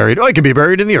can be buried. Oh, it can be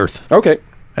buried in the earth. Okay.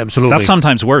 Absolutely. That's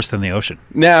sometimes worse than the ocean.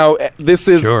 Now, is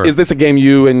this a game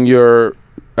you and your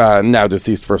now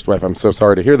deceased first wife, I'm so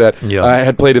sorry to hear that,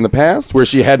 had played in the past where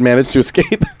she had managed to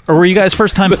escape? Or were you guys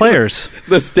first-time players?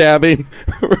 The stabbing,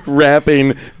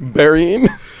 wrapping, burying?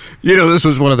 You know, this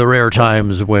was one of the rare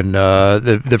times when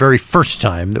the very first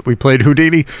time that we played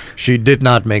Houdini, she did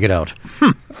not make it out.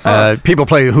 People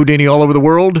play Houdini all over the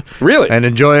world, really, and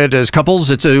enjoy it as couples.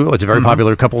 It's a very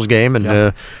popular couples game,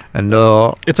 and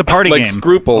it's a party like game.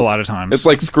 Scruples. A lot of times, it's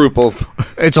like Scruples.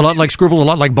 It's a lot like Scruples, a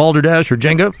lot like Balderdash or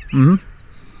Jenga. Mm-hmm.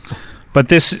 But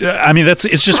this,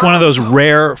 it's just one of those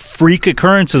rare freak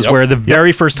occurrences where the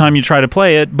very first time you try to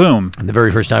play it, boom. And the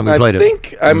very first time we played I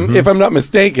think, if I'm not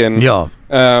mistaken, William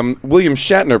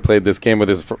Shatner played this game with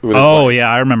his wife. Yeah,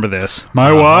 I remember this.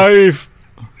 My wife.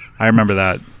 I remember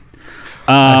that.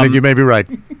 I think you may be right.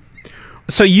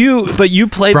 So you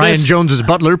played Brian this? Jones's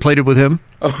butler played it with him.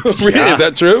 Oh, really? Yeah. Is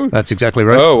that true? That's exactly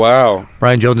right. Oh, wow.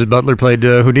 Brian Jones's butler played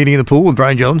Houdini in the pool with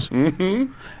Brian Jones.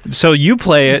 Mm-hmm. So you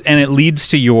play it, and it leads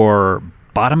to your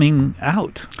bottoming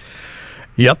out.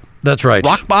 Yep, that's right.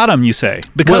 Rock bottom, you say,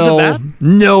 because of that?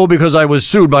 No, because I was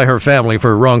sued by her family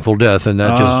for wrongful death, and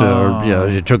that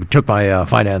it took my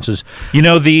finances. You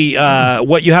know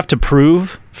what you have to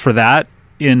prove for that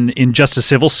in just a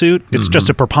civil suit. It's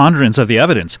just a preponderance of the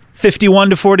evidence.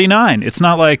 51-49. It's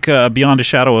not like beyond a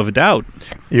shadow of a doubt.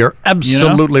 You're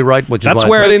absolutely right. Which that's is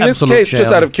where. But in this case,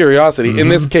 just out of curiosity, in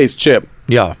this case, Chip.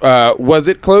 Yeah. Was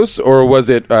it close or was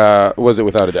it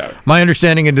without a doubt? My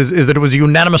understanding is that it was a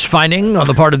unanimous finding on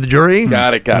the part of the jury.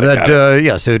 Got it.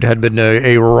 Yes, it had been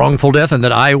a wrongful death and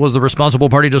that I was the responsible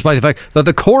party, despite the fact that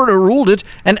the coroner ruled it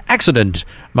an accident.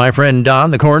 My friend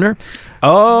Don, the coroner.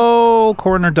 Oh,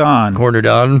 Coroner Don. Coroner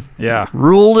Don. Yeah.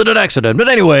 Ruled it an accident. But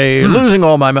anyway, losing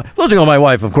all my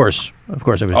wife, of course. Of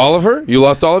course. All of her? You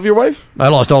lost all of your wife? I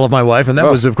lost all of my wife, and that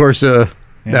was, of course...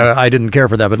 I didn't care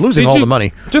for that, but losing all the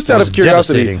money. Just out of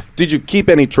curiosity, did you keep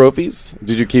any trophies?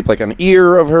 Did you keep like an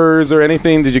ear of hers or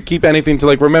anything? Did you keep anything to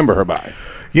like remember her by?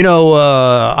 You know,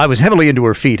 I was heavily into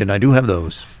her feet, and I do have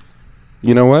those.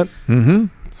 You know what? Mm-hmm.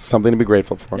 It's something to be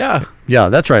grateful for. Yeah,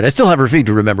 that's right. I still have her feet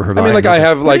to remember her by. I mean, like I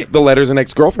have like the letters an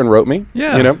ex-girlfriend wrote me.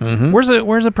 Yeah. You know? Mm-hmm.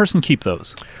 Where's a person keep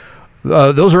those?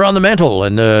 Those are on the mantle,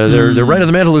 and they're right on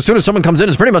the mantle. As soon as someone comes in,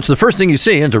 it's pretty much the first thing you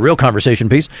see. And it's a real conversation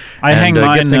piece. I hang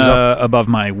mine above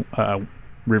my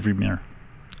rearview mirror.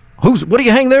 What do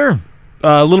you hang there?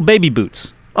 Little baby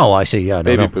boots. Oh, I see. Yeah,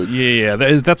 baby boots. Yeah,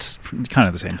 that's kind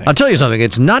of the same thing. I'll tell you something.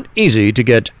 It's not easy to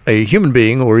get a human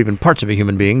being or even parts of a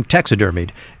human being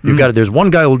taxidermied. You've got there's one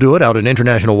guy who'll do it out in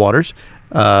international waters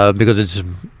because it's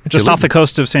just off the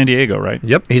coast of San Diego, right?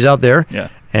 Yep, he's out there. Yeah.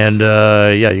 And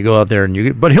you go out there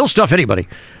but he'll stuff anybody.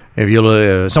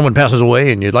 If someone passes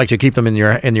away and you'd like to keep them in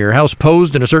your house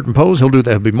posed in a certain pose, he'll do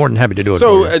that. He'll be more than happy to do it.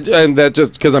 So, and that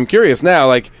just because I'm curious now,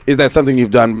 like, is that something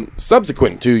you've done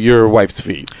subsequent to your wife's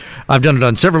feet? I've done it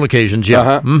on several occasions. Yeah.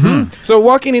 Uh-huh. Mm-hmm. So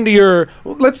walking into your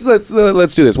let's do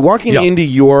this. Walking into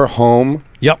your home.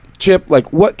 Yep. Chip,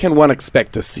 like, what can one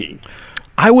expect to see?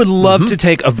 I would love to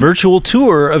take a virtual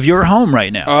tour of your home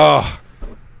right now. Oh.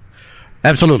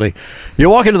 Absolutely.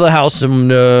 You walk into the house and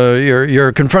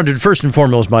you're confronted first and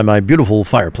foremost by my beautiful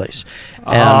fireplace.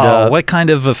 And what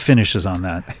kind of a finish is on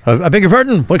that? I beg your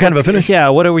pardon? What kind of a finish? Yeah,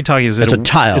 what are we talking? Is it's a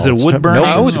tile. Is it a wood burning?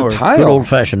 No, it's a tile. Good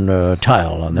old-fashioned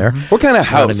tile on there. What kind of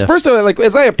house? First of all, like,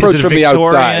 as I approach from the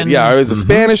outside, is it a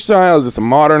Spanish style? Is this a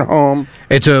modern home?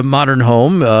 It's a modern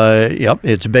home. Yep.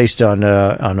 It's based on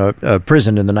a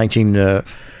prison in the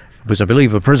was, I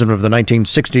believe, a prison of the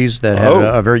 1960s that had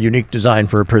a very unique design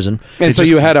for a prison. And so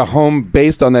you had a home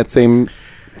based on that same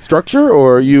structure,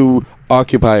 or you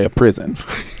occupy a prison?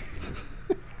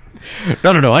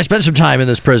 No. I spent some time in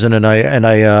this prison, and I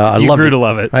You loved grew it. to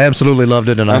love it. I absolutely loved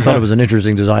it, and I thought it was an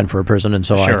interesting design for a prison. And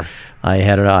so Sure.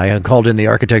 I called in the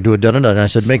architect who had done it, and I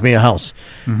said, "Make me a house."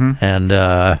 And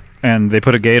And they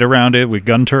put a gate around it with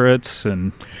gun turrets,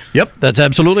 and yep, that's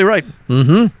absolutely right.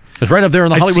 It's right up there in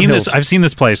the Hollywood Hills. I've seen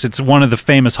this place. It's one of the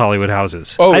famous Hollywood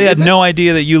houses. Oh, I had is it? no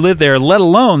idea that you lived there, let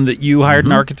alone that you hired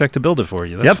an architect to build it for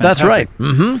you. That's right.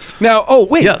 Now,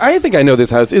 wait, Yes. I think I know this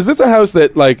house. Is this a house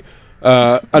that, like,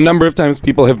 a number of times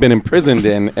people have been imprisoned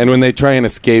in, and when they try and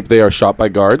escape, they are shot by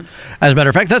guards? As a matter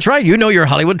of fact, that's right. You know your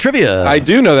Hollywood trivia. I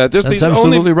do know that. Just That's only,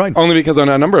 absolutely right. Only because on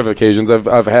a number of occasions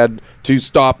I've had to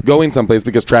stop going someplace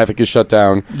because traffic is shut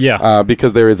down. Yeah.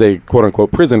 Because there is a quote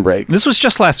unquote prison break. This was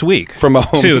just last week. From a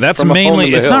home- too. That's from a home mainly.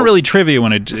 in the It's not hills. really trivia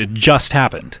when it just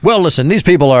happened. Well, listen, these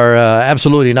people are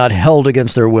absolutely not held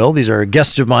against their will. These are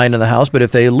guests of mine in the house, but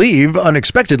if they leave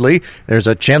unexpectedly, there's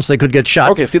a chance they could get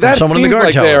shot. Okay, see from that someone in seems the guard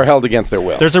like tower. they are held against their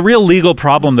will. There's a real legal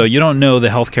problem, though. You don't know the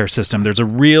healthcare system. There's a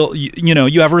real,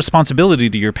 you have a responsibility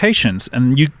to your patients,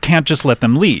 and you can't just let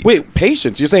them leave. Wait,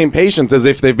 patients? You're saying patients as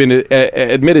if they've been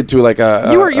admitted to like a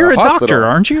You're a hospital. doctor,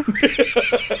 aren't you?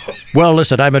 Well,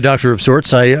 listen, I'm a doctor of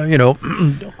sorts.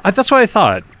 That's what I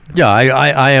thought. Yeah,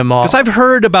 I am. Because I've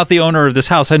heard about the owner of this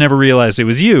house. I never realized it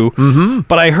was you. Mm-hmm.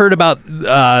 But I heard about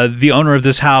the owner of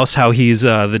this house, how he's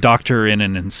the doctor in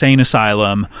an insane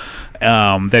asylum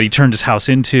that he turned his house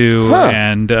into. Huh.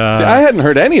 And See, I hadn't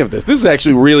heard any of this. This is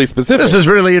actually really specific. This is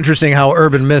really interesting how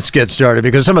urban myths get started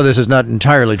because some of this is not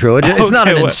entirely true. It's not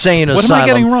an Okay, insane what asylum. am I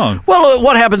getting wrong? Well,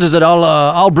 what happens is that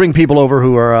I'll bring people over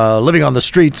who are living on the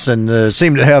streets and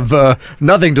seem to have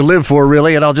nothing to live for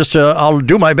really, and I'll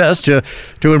do my best to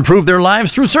improve their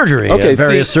lives through surgery. Okay,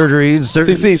 various surgeries,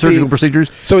 surgical procedures.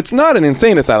 So it's not an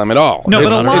insane asylum at all. No, but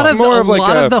it's, a lot it's of more a of like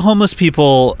lot of the homeless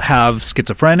people have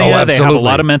schizophrenia. They have a absolutely.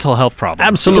 lot of mental health problems.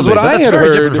 Absolutely, Because what but I that's had very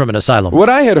heard different from an asylum. What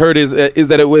I had heard is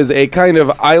that it was a kind of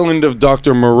island of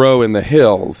Dr. Moreau in the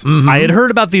hills. I had heard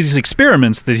about these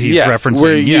experiments that he's Yes, referencing.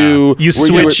 where you- you where you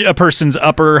switch a person's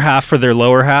upper half for their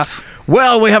lower half.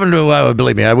 Well, we haven't.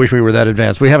 Believe me, I wish we were that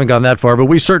advanced. We haven't gone that far, but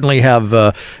we certainly have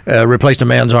replaced a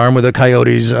man's arm with a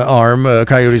coyote's arm, a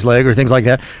coyote's leg, or things like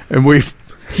that. And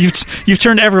You've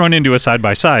turned everyone into a side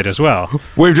by side as well.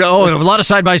 we've a lot of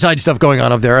side by side stuff going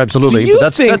on up there. Absolutely, Do you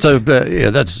but think- I'm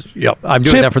doing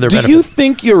Chip, that for their do benefit. you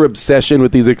think your obsession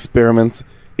with these experiments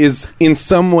is in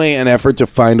some way an effort to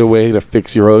find a way to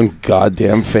fix your own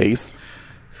goddamn face?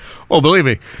 Oh, believe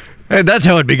me. And that's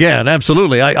how it began.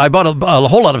 Absolutely. I bought a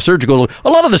whole lot of a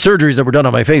lot of the surgeries that were done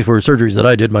on my face were surgeries that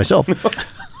I did myself.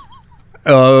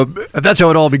 That's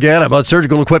how it all began. I bought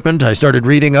surgical equipment. I started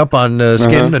reading up on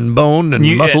skin and bone and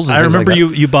muscles. And I things like remember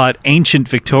that. you bought ancient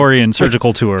Victorian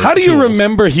surgical tour. How do you tools.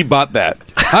 remember he bought that?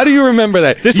 How do you remember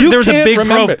that? There's You a can't big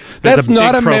remember. there's That's a big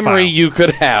not a profile. memory you could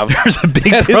have. There's a big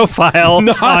That is profile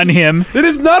not- on him It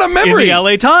is not a memory. in the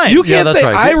LA Times. You Yeah, can't that's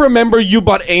say, right. I remember you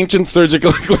bought ancient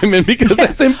surgical equipment because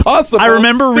that's impossible. I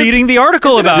remember reading the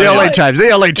article about The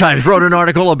it. LA Times wrote an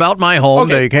article about my home.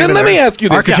 Okay, They came then in let there. me ask you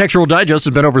this. Architectural Digest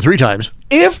has been over 3 times.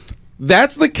 If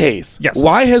that's the case, Yes.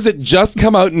 why has it just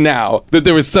come out now that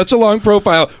there was such a long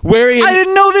profile wherein I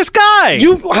didn't know this guy.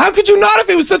 how could you not if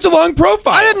it was such a long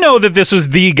profile? I didn't know that this was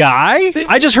the guy.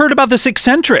 I just heard about this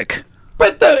eccentric.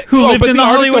 But Who lived in the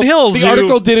Hollywood Hills, The who-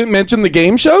 article didn't mention the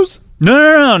game shows?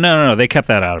 No. They kept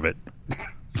that out of it.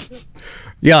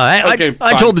 Yeah, I Okay,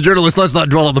 I fine. told the journalist, let's not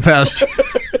dwell on the past.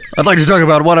 I'd like to talk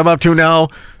about what I'm up to now.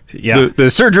 Yeah. The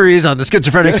surgeries on the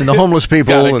schizophrenics and the homeless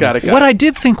people. Got it. What I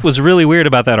did think was really weird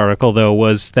about that article, though,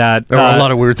 was that There were a lot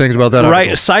of weird things about that right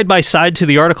article. side by side to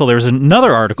the article, there was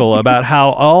another article about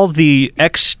how all the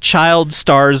ex-child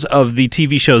stars of the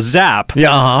TV show Zap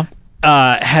Yeah,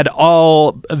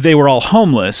 they were all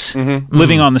homeless,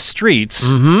 living on the streets,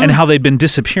 and how they'd been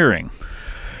disappearing.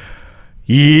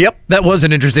 Yep, that was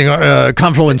an interesting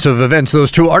confluence of events.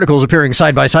 Those 2 articles appearing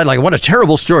side by side. Like, what a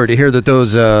terrible story to hear that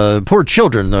those poor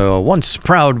children, the once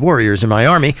proud warriors in my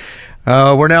army,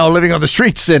 were now living on the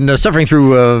streets and suffering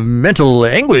through mental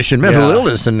anguish and mental Yeah.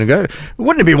 illness. And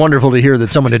wouldn't it be wonderful to hear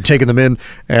that someone had taken them in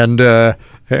and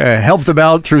helped them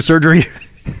out through surgery?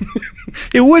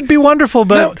 It would be wonderful,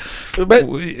 but But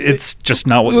it's just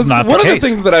not one the of case. the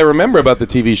things that I remember about the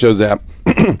TV show Zap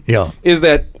Yeah. is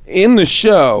that in the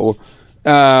show,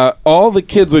 all the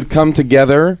kids would come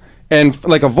together and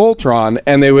like a Voltron,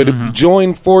 and they would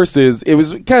join forces. It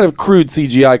was kind of crude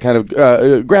CGI kind of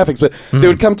graphics, but they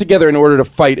would come together in order to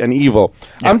fight an evil.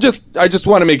 I just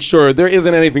want to make sure there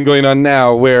isn't anything going on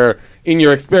now where in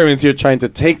your experiments you're trying to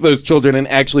take those children and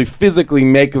actually physically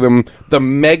make them the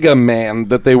Mega Man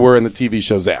that they were in the TV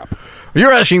show Zap.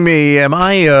 You're asking me, am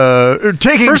I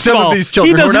taking some of these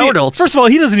children who are now adults? First of all,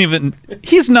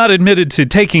 he's not admitted to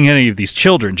taking any of these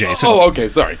children, Jason. Oh, okay.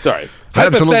 Sorry. Absolutely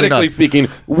Hypothetically not. speaking,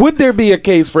 would there be a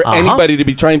case for anybody to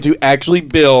be trying to actually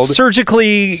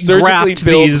surgically graft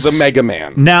build these the Mega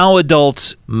Man? now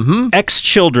adult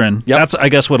ex-children? Yep. That's, I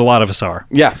guess, what a lot of us are.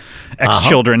 Yeah.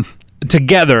 Ex-children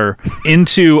together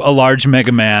into a large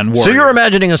Mega Man warrior. So you're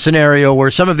imagining a scenario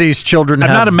where some of these children I'm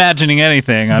have... not imagining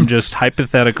anything. I'm just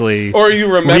hypothetically Or are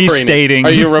you remembering? restating.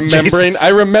 Are you remembering? I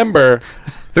remember.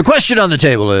 The question on the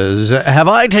table is, have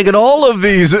I taken all of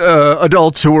these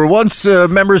adults who were once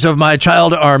members of my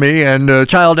child army and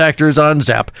child actors on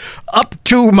Zap up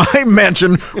to my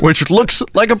mansion, which looks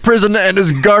like a prison and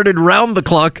is guarded round the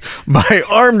clock by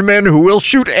armed men who will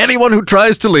shoot anyone who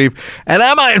tries to leave? And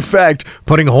am I, in fact,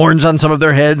 putting horns on some of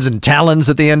their heads and talons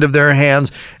at the end of their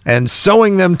hands and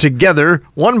sewing them together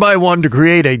one by one to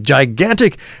create a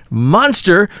gigantic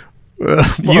monster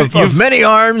of many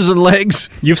arms and legs?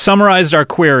 You've summarized our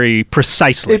query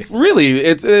precisely. It's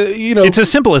It's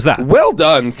as simple as that. Well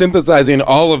done, synthesizing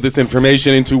all of this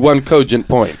information into one cogent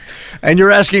point. And you're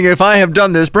asking if I have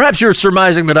done this. Perhaps you're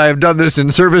surmising that I have done this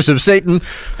in service of Satan,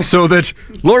 so that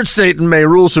Lord Satan may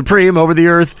rule supreme over the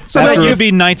earth. So that you'd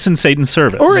be knights in Satan's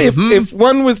service. Or if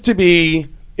one was to be...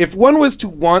 If one was to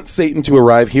want Satan to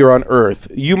arrive here on Earth,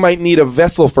 you might need a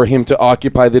vessel for him to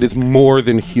occupy that is more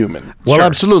than human. Well,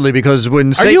 absolutely, because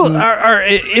when Satan...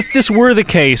 if this were the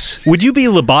case, would you be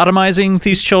lobotomizing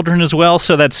these children as well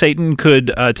so that Satan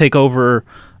could take over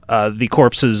the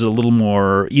corpses a little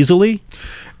more easily?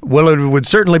 Well, it would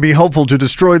certainly be helpful to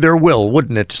destroy their will,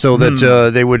 wouldn't it? So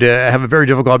that they would have a very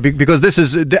difficult... Because this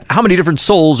is... How many different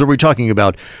souls are we talking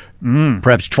about?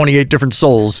 Perhaps 28 different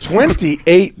souls.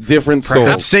 28 different souls.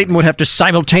 Perhaps Satan would have to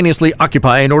simultaneously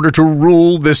occupy in order to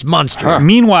rule this monster.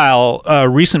 Meanwhile,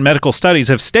 recent medical studies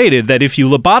have stated that if you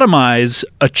lobotomize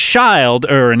a child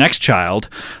or an ex-child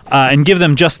and give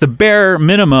them just the bare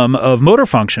minimum of motor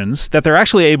functions, that they're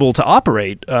actually able to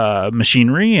operate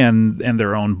machinery and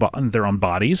their own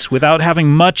bodies without having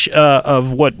much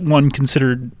of what one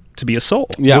considered to be a soul.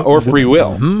 Yeah, or free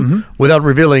will. Without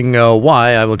revealing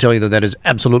why, I will tell you that is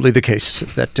absolutely the case.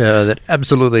 That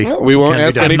absolutely. Well, we won't can be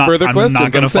ask done. any further questions. I'm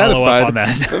not going to follow up on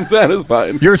that. I'm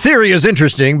satisfied. Your theory is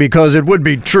interesting because it would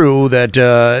be true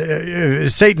that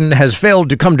Satan has failed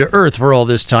to come to Earth for all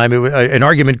this time. An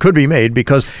argument could be made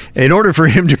because in order for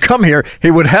him to come here, he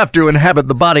would have to inhabit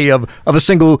the body of a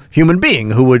single human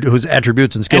being whose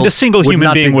attributes and skills and a single would human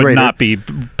not being be would greater. not be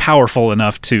powerful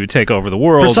enough to take over the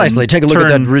world. Precisely. Take a look at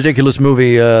that ridiculous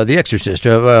movie, The Exorcist.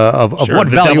 Of Sure, what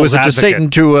the value devil's is it to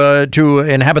advocate. Satan to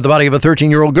inhabit the body of a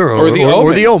 13-year-old girl? Or the Omen.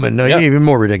 Or the Omen. Yeah. Even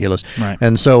more ridiculous. Right.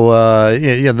 And so,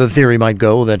 the theory might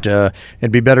go that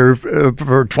it'd be better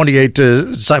for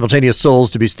 28 simultaneous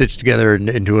souls to be stitched together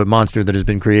into a monster that has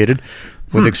been created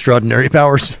with extraordinary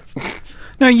powers.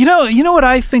 Now, you know what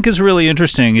I think is really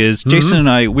interesting is Jason and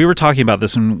I, we were talking about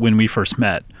this when we first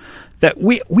met, that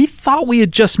we thought we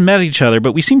had just met each other,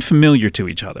 but we seemed familiar to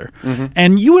each other.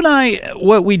 And you and I,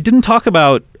 what we didn't talk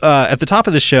about at the top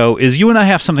of the show is you and I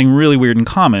have something really weird in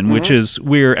common, which is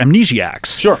we're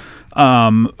amnesiacs. Sure.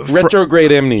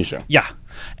 Retrograde amnesia. Yeah.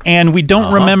 And we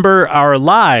don't remember our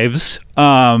lives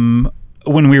when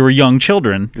we were young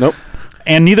children. Nope.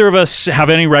 And neither of us have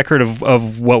any record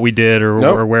of what we did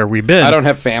or where we've been. I don't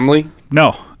have family.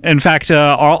 No. In fact,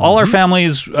 all our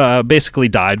families basically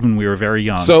died when we were very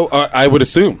young. So I would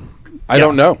assume. I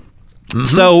don't know.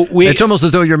 So It's almost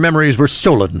as though your memories were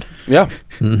stolen. Yeah.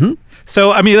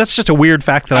 So, I mean, that's just a weird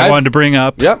fact that I wanted to bring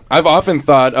up. Yeah. I've often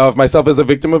thought of myself as a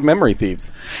victim of memory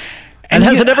thieves. And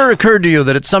has it ever occurred to you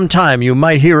that at some time you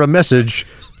might hear a message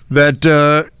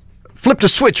that flipped a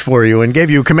switch for you and gave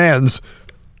you commands?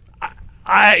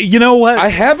 You know what? I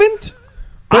haven't.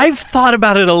 I've thought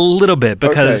about it a little bit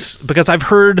because I've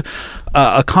heard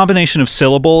a combination of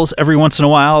syllables every once in a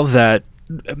while that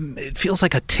it feels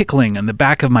like a tickling in the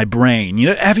back of my brain. You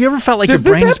know, have you ever felt like Does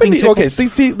your this brain is happen being to you? tickled? Okay,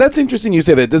 see, that's interesting you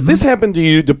say that. Does this happen to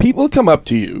you? Do people come up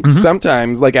to you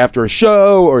sometimes, like after a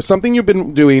show or something you've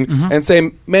been doing, and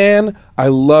say, "Man, I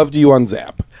loved you on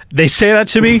Zap"? They say that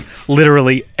to me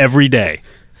literally every day.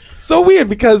 So weird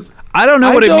because I don't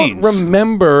know what it means. I don't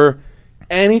remember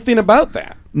anything about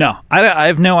that. No, I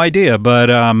have no idea,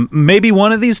 but maybe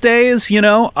one of these days,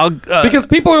 I'll... because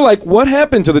people are like, what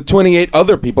happened to the 28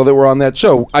 other people that were on that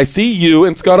show? I see you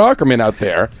and Scott Aukerman out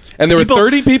there, and there were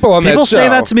 30 people on that show. People say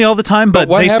that to me all the time, but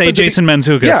what they say happened to Jason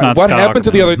Mantzoukas, yeah, not what Scott happened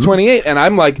to the Aukerman. other 28? And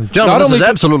I'm like, Gentlemen, not this only is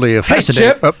absolutely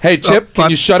fascinating. Hey, Chip, can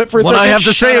you shut it for a second? What I have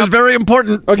to say is very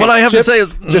important. Okay, What I have Chip, to say is...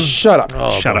 just shut up.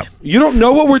 Shut up. You don't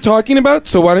know what we're talking about,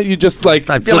 so why don't you just like...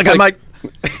 I feel like I might...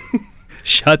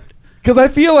 Shut Because I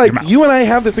feel like you and I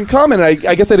have this in common. I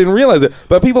guess I didn't realize it.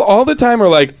 But people all the time are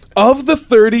like, of the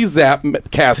 30 Zap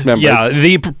cast members. Yeah,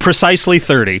 the precisely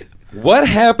 30. What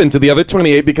happened to the other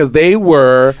 28? Because they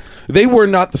were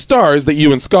not the stars that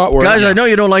you and Scott were. Guys, I know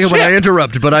you don't like it when I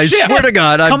interrupt, but I swear to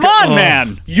God, Come on,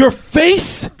 man. Your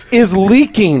face is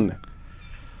leaking.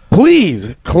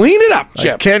 Please clean it up,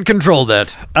 Chip. Can't control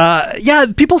that. Yeah,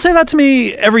 people say that to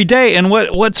me every day, and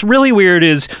what's really weird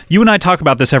is you and I talk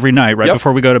about this every night right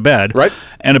before we go to bed, right?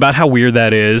 And about how weird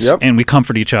that is, and we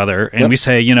comfort each other, and we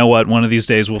say, you know what, one of these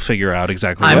days we'll figure out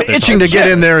exactly what I'm itching to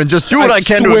get in there and just do what I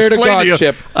can to explain God, to you.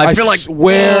 Chip. I feel like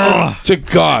swear to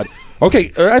God.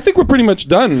 Okay, I think we're pretty much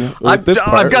done with this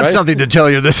part, I've got right? something to tell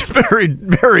you that's very,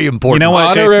 very important. You know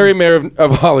what, Honorary Mayor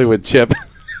of Hollywood, Chip.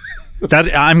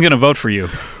 I'm going to vote for you.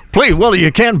 Please, well,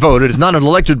 you can vote. It's not an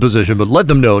elected position, but let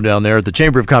them know down there at the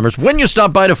Chamber of Commerce, when you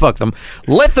stop by to fuck them,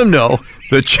 let them know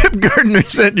that Chip Gardner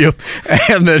sent you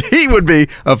and that he would be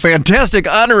a fantastic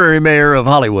honorary mayor of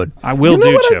Hollywood. I will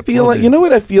Chip. You know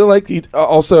what I feel like?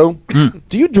 Also,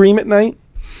 do you dream at night?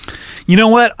 You know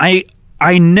what? I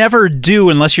never do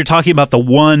unless you're talking about the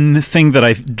one thing that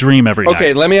I dream every night.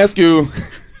 Okay, let me ask you.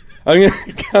 I'm going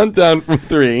to count down from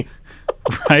 3.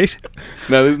 Right?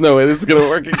 No, there's no way this is going to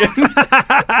work again.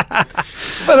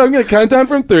 But I'm going to count down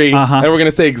from 3, and we're going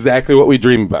to say exactly what we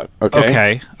dream about.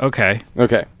 Okay? Okay.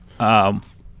 Are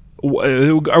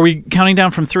we counting down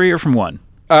from 3 or from 1?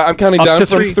 I'm counting down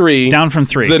from 3. Down from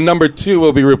 3. The number 2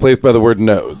 will be replaced by the word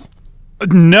nose.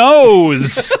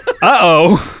 Nose!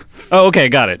 Uh-oh. Oh, okay,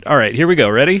 got it. All right, here we go.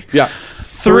 Ready? Yeah.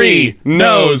 3,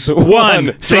 nose,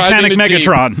 1, Satanic driving the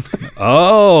Megatron.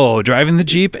 Oh, driving the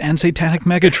Jeep and Satanic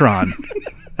Megatron.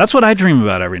 That's what I dream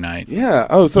about every night. Yeah.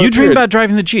 Oh, so you that's dream weird. about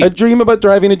driving the Jeep. I dream about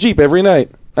driving a Jeep every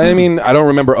night. I mean, I don't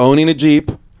remember owning a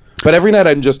Jeep, but every night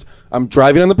I'm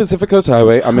driving on the Pacific Coast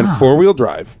Highway. I'm in 4-wheel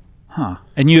drive. Huh.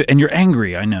 And you're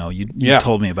angry, I know. You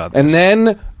told me about this. And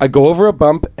then I go over a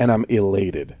bump and I'm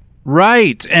elated.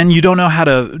 Right, and you don't know how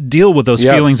to deal with those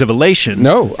feelings of elation.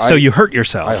 No. So you hurt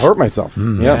yourself. I hurt myself.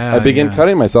 I begin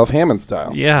cutting myself Hammond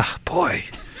style. Yeah, boy.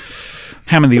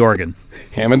 Hammond the organ.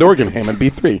 Hammond organ, Hammond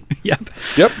B3.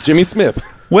 Yep, Jimmy Smith.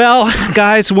 Well,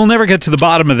 guys, we'll never get to the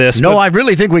bottom of this. No, I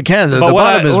really think we can. The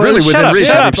bottom is really shut within up, reach.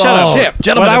 Shut up. Chip.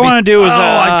 Gentlemen, What I want to do is...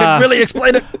 I could really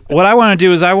explain it. What I want to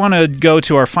do is I want to go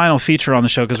to our final feature on the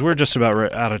show because we're just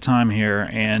about out of time here.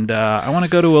 And I want to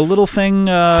go to a little thing,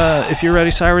 if you're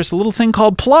ready, Cyrus, a little thing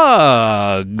called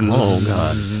plugs. Oh,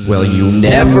 God. Well, you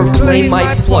never play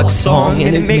my plug song,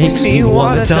 and it makes me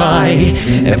want to die.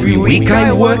 Every week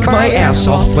I work my ass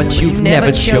off, but you've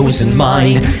never chosen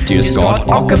mine. Dear Scott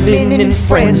Ackerman and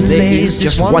friends, there's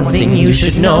just one thing you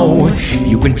should know.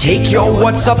 You can take your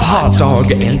what's up hot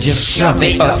dog and just shove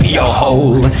it up your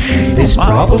hole. This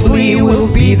probably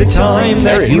will be the time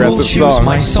that you will choose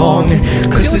my song,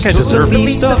 cause this took the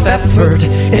least of effort,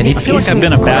 and it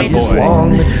isn't quite as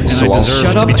long. So I'll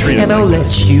shut up and I'll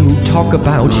let you talk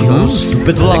about your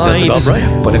stupid lives.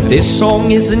 But if this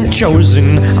song isn't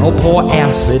chosen, I'll pour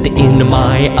acid in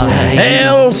my eyes.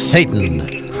 Hail Satan.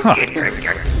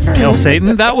 Hail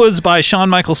Satan. That was by Sean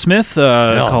Michael Smith,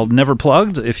 called Never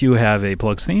Plugged. If you have a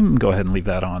plugs theme, go ahead and leave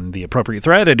that on the appropriate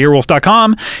thread at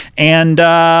earwolf.com. And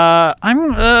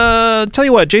tell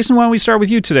you what, Jason, why don't we start with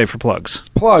you today for plugs?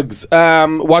 Plugs.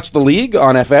 Watch The League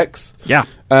on FX. Yeah.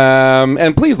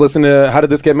 And please listen to How Did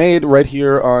This Get Made right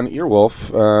here on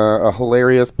Earwolf, a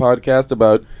hilarious podcast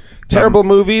about terrible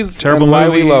movies and why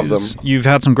we love them. You've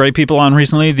had some great people on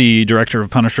recently. The director of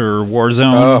Punisher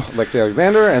Warzone. Oh, Lexi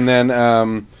Alexander. And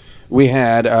then we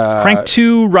had... Crank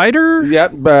 2 writer?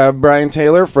 Yep, Brian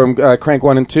Taylor from Crank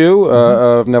 1 and 2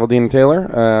 of Neville Dean and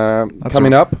Taylor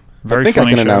coming up. I think I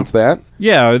can announce that.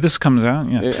 Yeah, this comes out.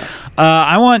 Yeah.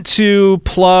 I want to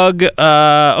plug...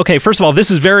 okay, first of all, this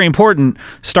is very important.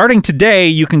 Starting today,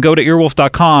 you can go to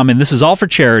earwolf.com, and this is all for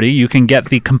charity. You can get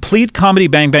the complete Comedy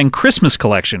Bang Bang Christmas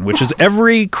collection, which is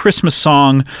every Christmas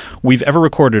song we've ever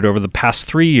recorded over the past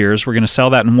 3 years. We're going to sell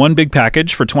that in one big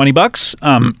package for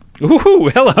 $20. Ooh,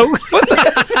 hello. What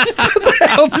the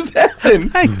hell just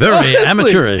happened? Very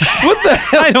amateurish. What the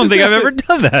hell? I don't think I've ever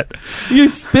done that. You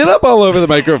spit up all over the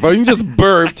microphone. You just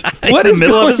burped. What is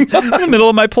going on? In the middle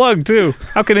of my plug, too.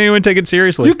 How can anyone take it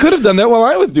seriously? You could have done that while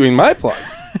I was doing my plug.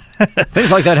 Things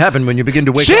like that happen when you begin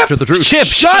to wake up to the truth. Chip,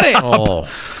 shut it! Oh.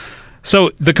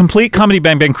 So the complete Comedy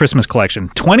Bang Bang Christmas collection,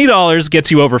 $20 gets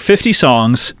you over 50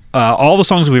 songs, all the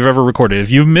songs we've ever recorded.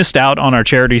 If you've missed out on our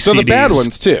charity CDs... So the bad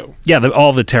ones, too. Yeah,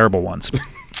 all the terrible ones.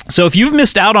 So if you've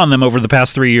missed out on them over the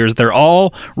past 3 years, they're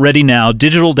all ready now.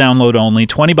 Digital download only.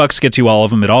 $20 gets you all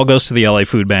of them. It all goes to the LA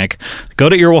Food Bank. Go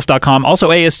to earwolf.com,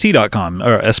 also AST.com,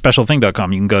 or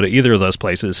specialthing.com. You can go to either of those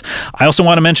places. I also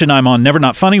want to mention I'm on Never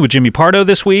Not Funny with Jimmy Pardo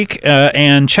this week.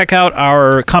 And check out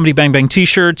our Comedy Bang Bang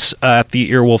t-shirts at the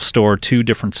Earwolf store. 2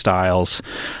 different styles.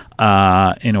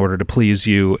 In order to please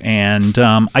you. And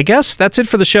I guess that's it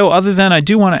for the show, other than I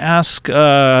do want to ask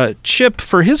Chip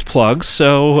for his plugs.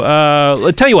 So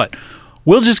I'll tell you what.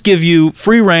 We'll just give you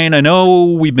free reign. I know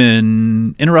we've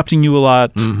been interrupting you a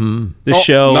lot this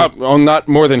show. Not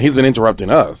more than he's been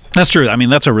interrupting us. That's true. I mean,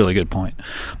 that's a really good point.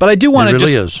 But I do want to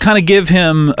just kind of give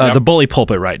him the bully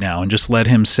pulpit right now and just let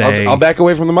him say... I'll back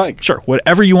away from the mic. Sure.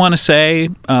 Whatever you want to say,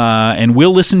 and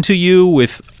we'll listen to you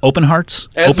with open hearts,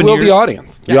 as open will ears. the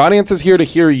audience. The audience is here to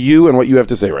hear you and what you have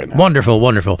to say right now. Wonderful,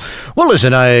 wonderful. Well,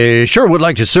 listen, I sure would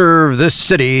like to serve this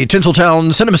city,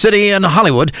 Tinseltown, Cinema City, and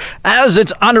Hollywood as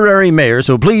its honorary mayor,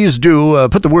 so please do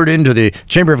put the word into the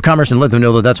Chamber of Commerce and let them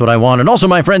know that that's what I want. And also,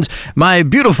 my friends, my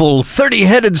beautiful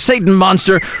 30-headed Satan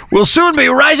monster will soon be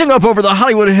rising up over the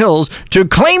Hollywood hills to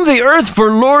claim the earth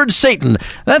for Lord Satan.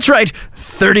 That's right,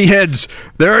 30 heads.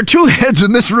 There are 2 heads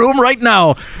in this room right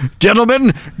now.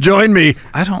 Gentlemen, join me.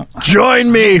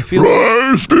 Join me.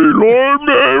 Rise, be Lord,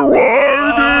 may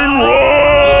ride and ride.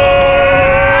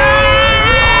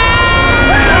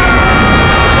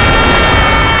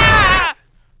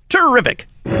 Terrific.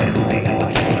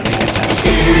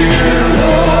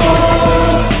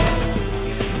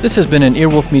 This has been an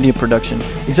Earwolf Media production.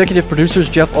 Executive producers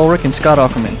Jeff Ulrich and Scott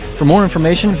Ackerman. For more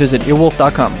information, visit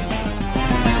earwolf.com.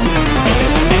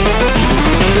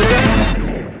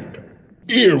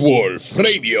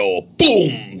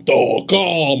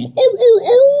 Earwolfradio.com.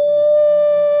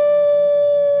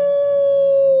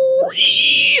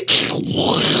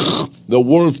 The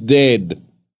wolf dead.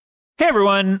 Hey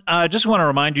everyone, just want to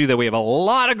remind you that we have a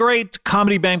lot of great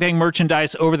Comedy Bang Bang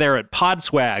merchandise over there at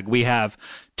Podswag. We have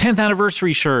 10th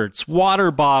anniversary shirts,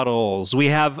 water bottles. We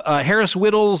have Harris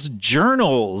Whittle's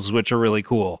journals, which are really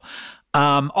cool.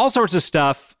 All sorts of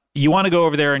stuff. You want to go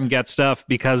over there and get stuff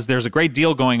because there's a great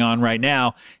deal going on right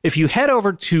now. If you head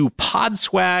over to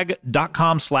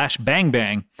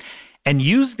podswag.com/bangbang and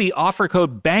use the offer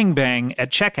code BANGBANG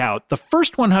at checkout, the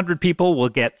first 100 people will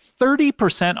get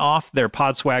 30% off their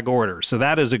Podswag order. So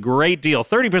that is a great deal.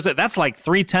 30%, that's like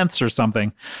 3/10 or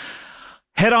something.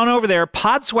 Head on over there,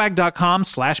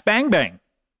 podswag.com/bangbang.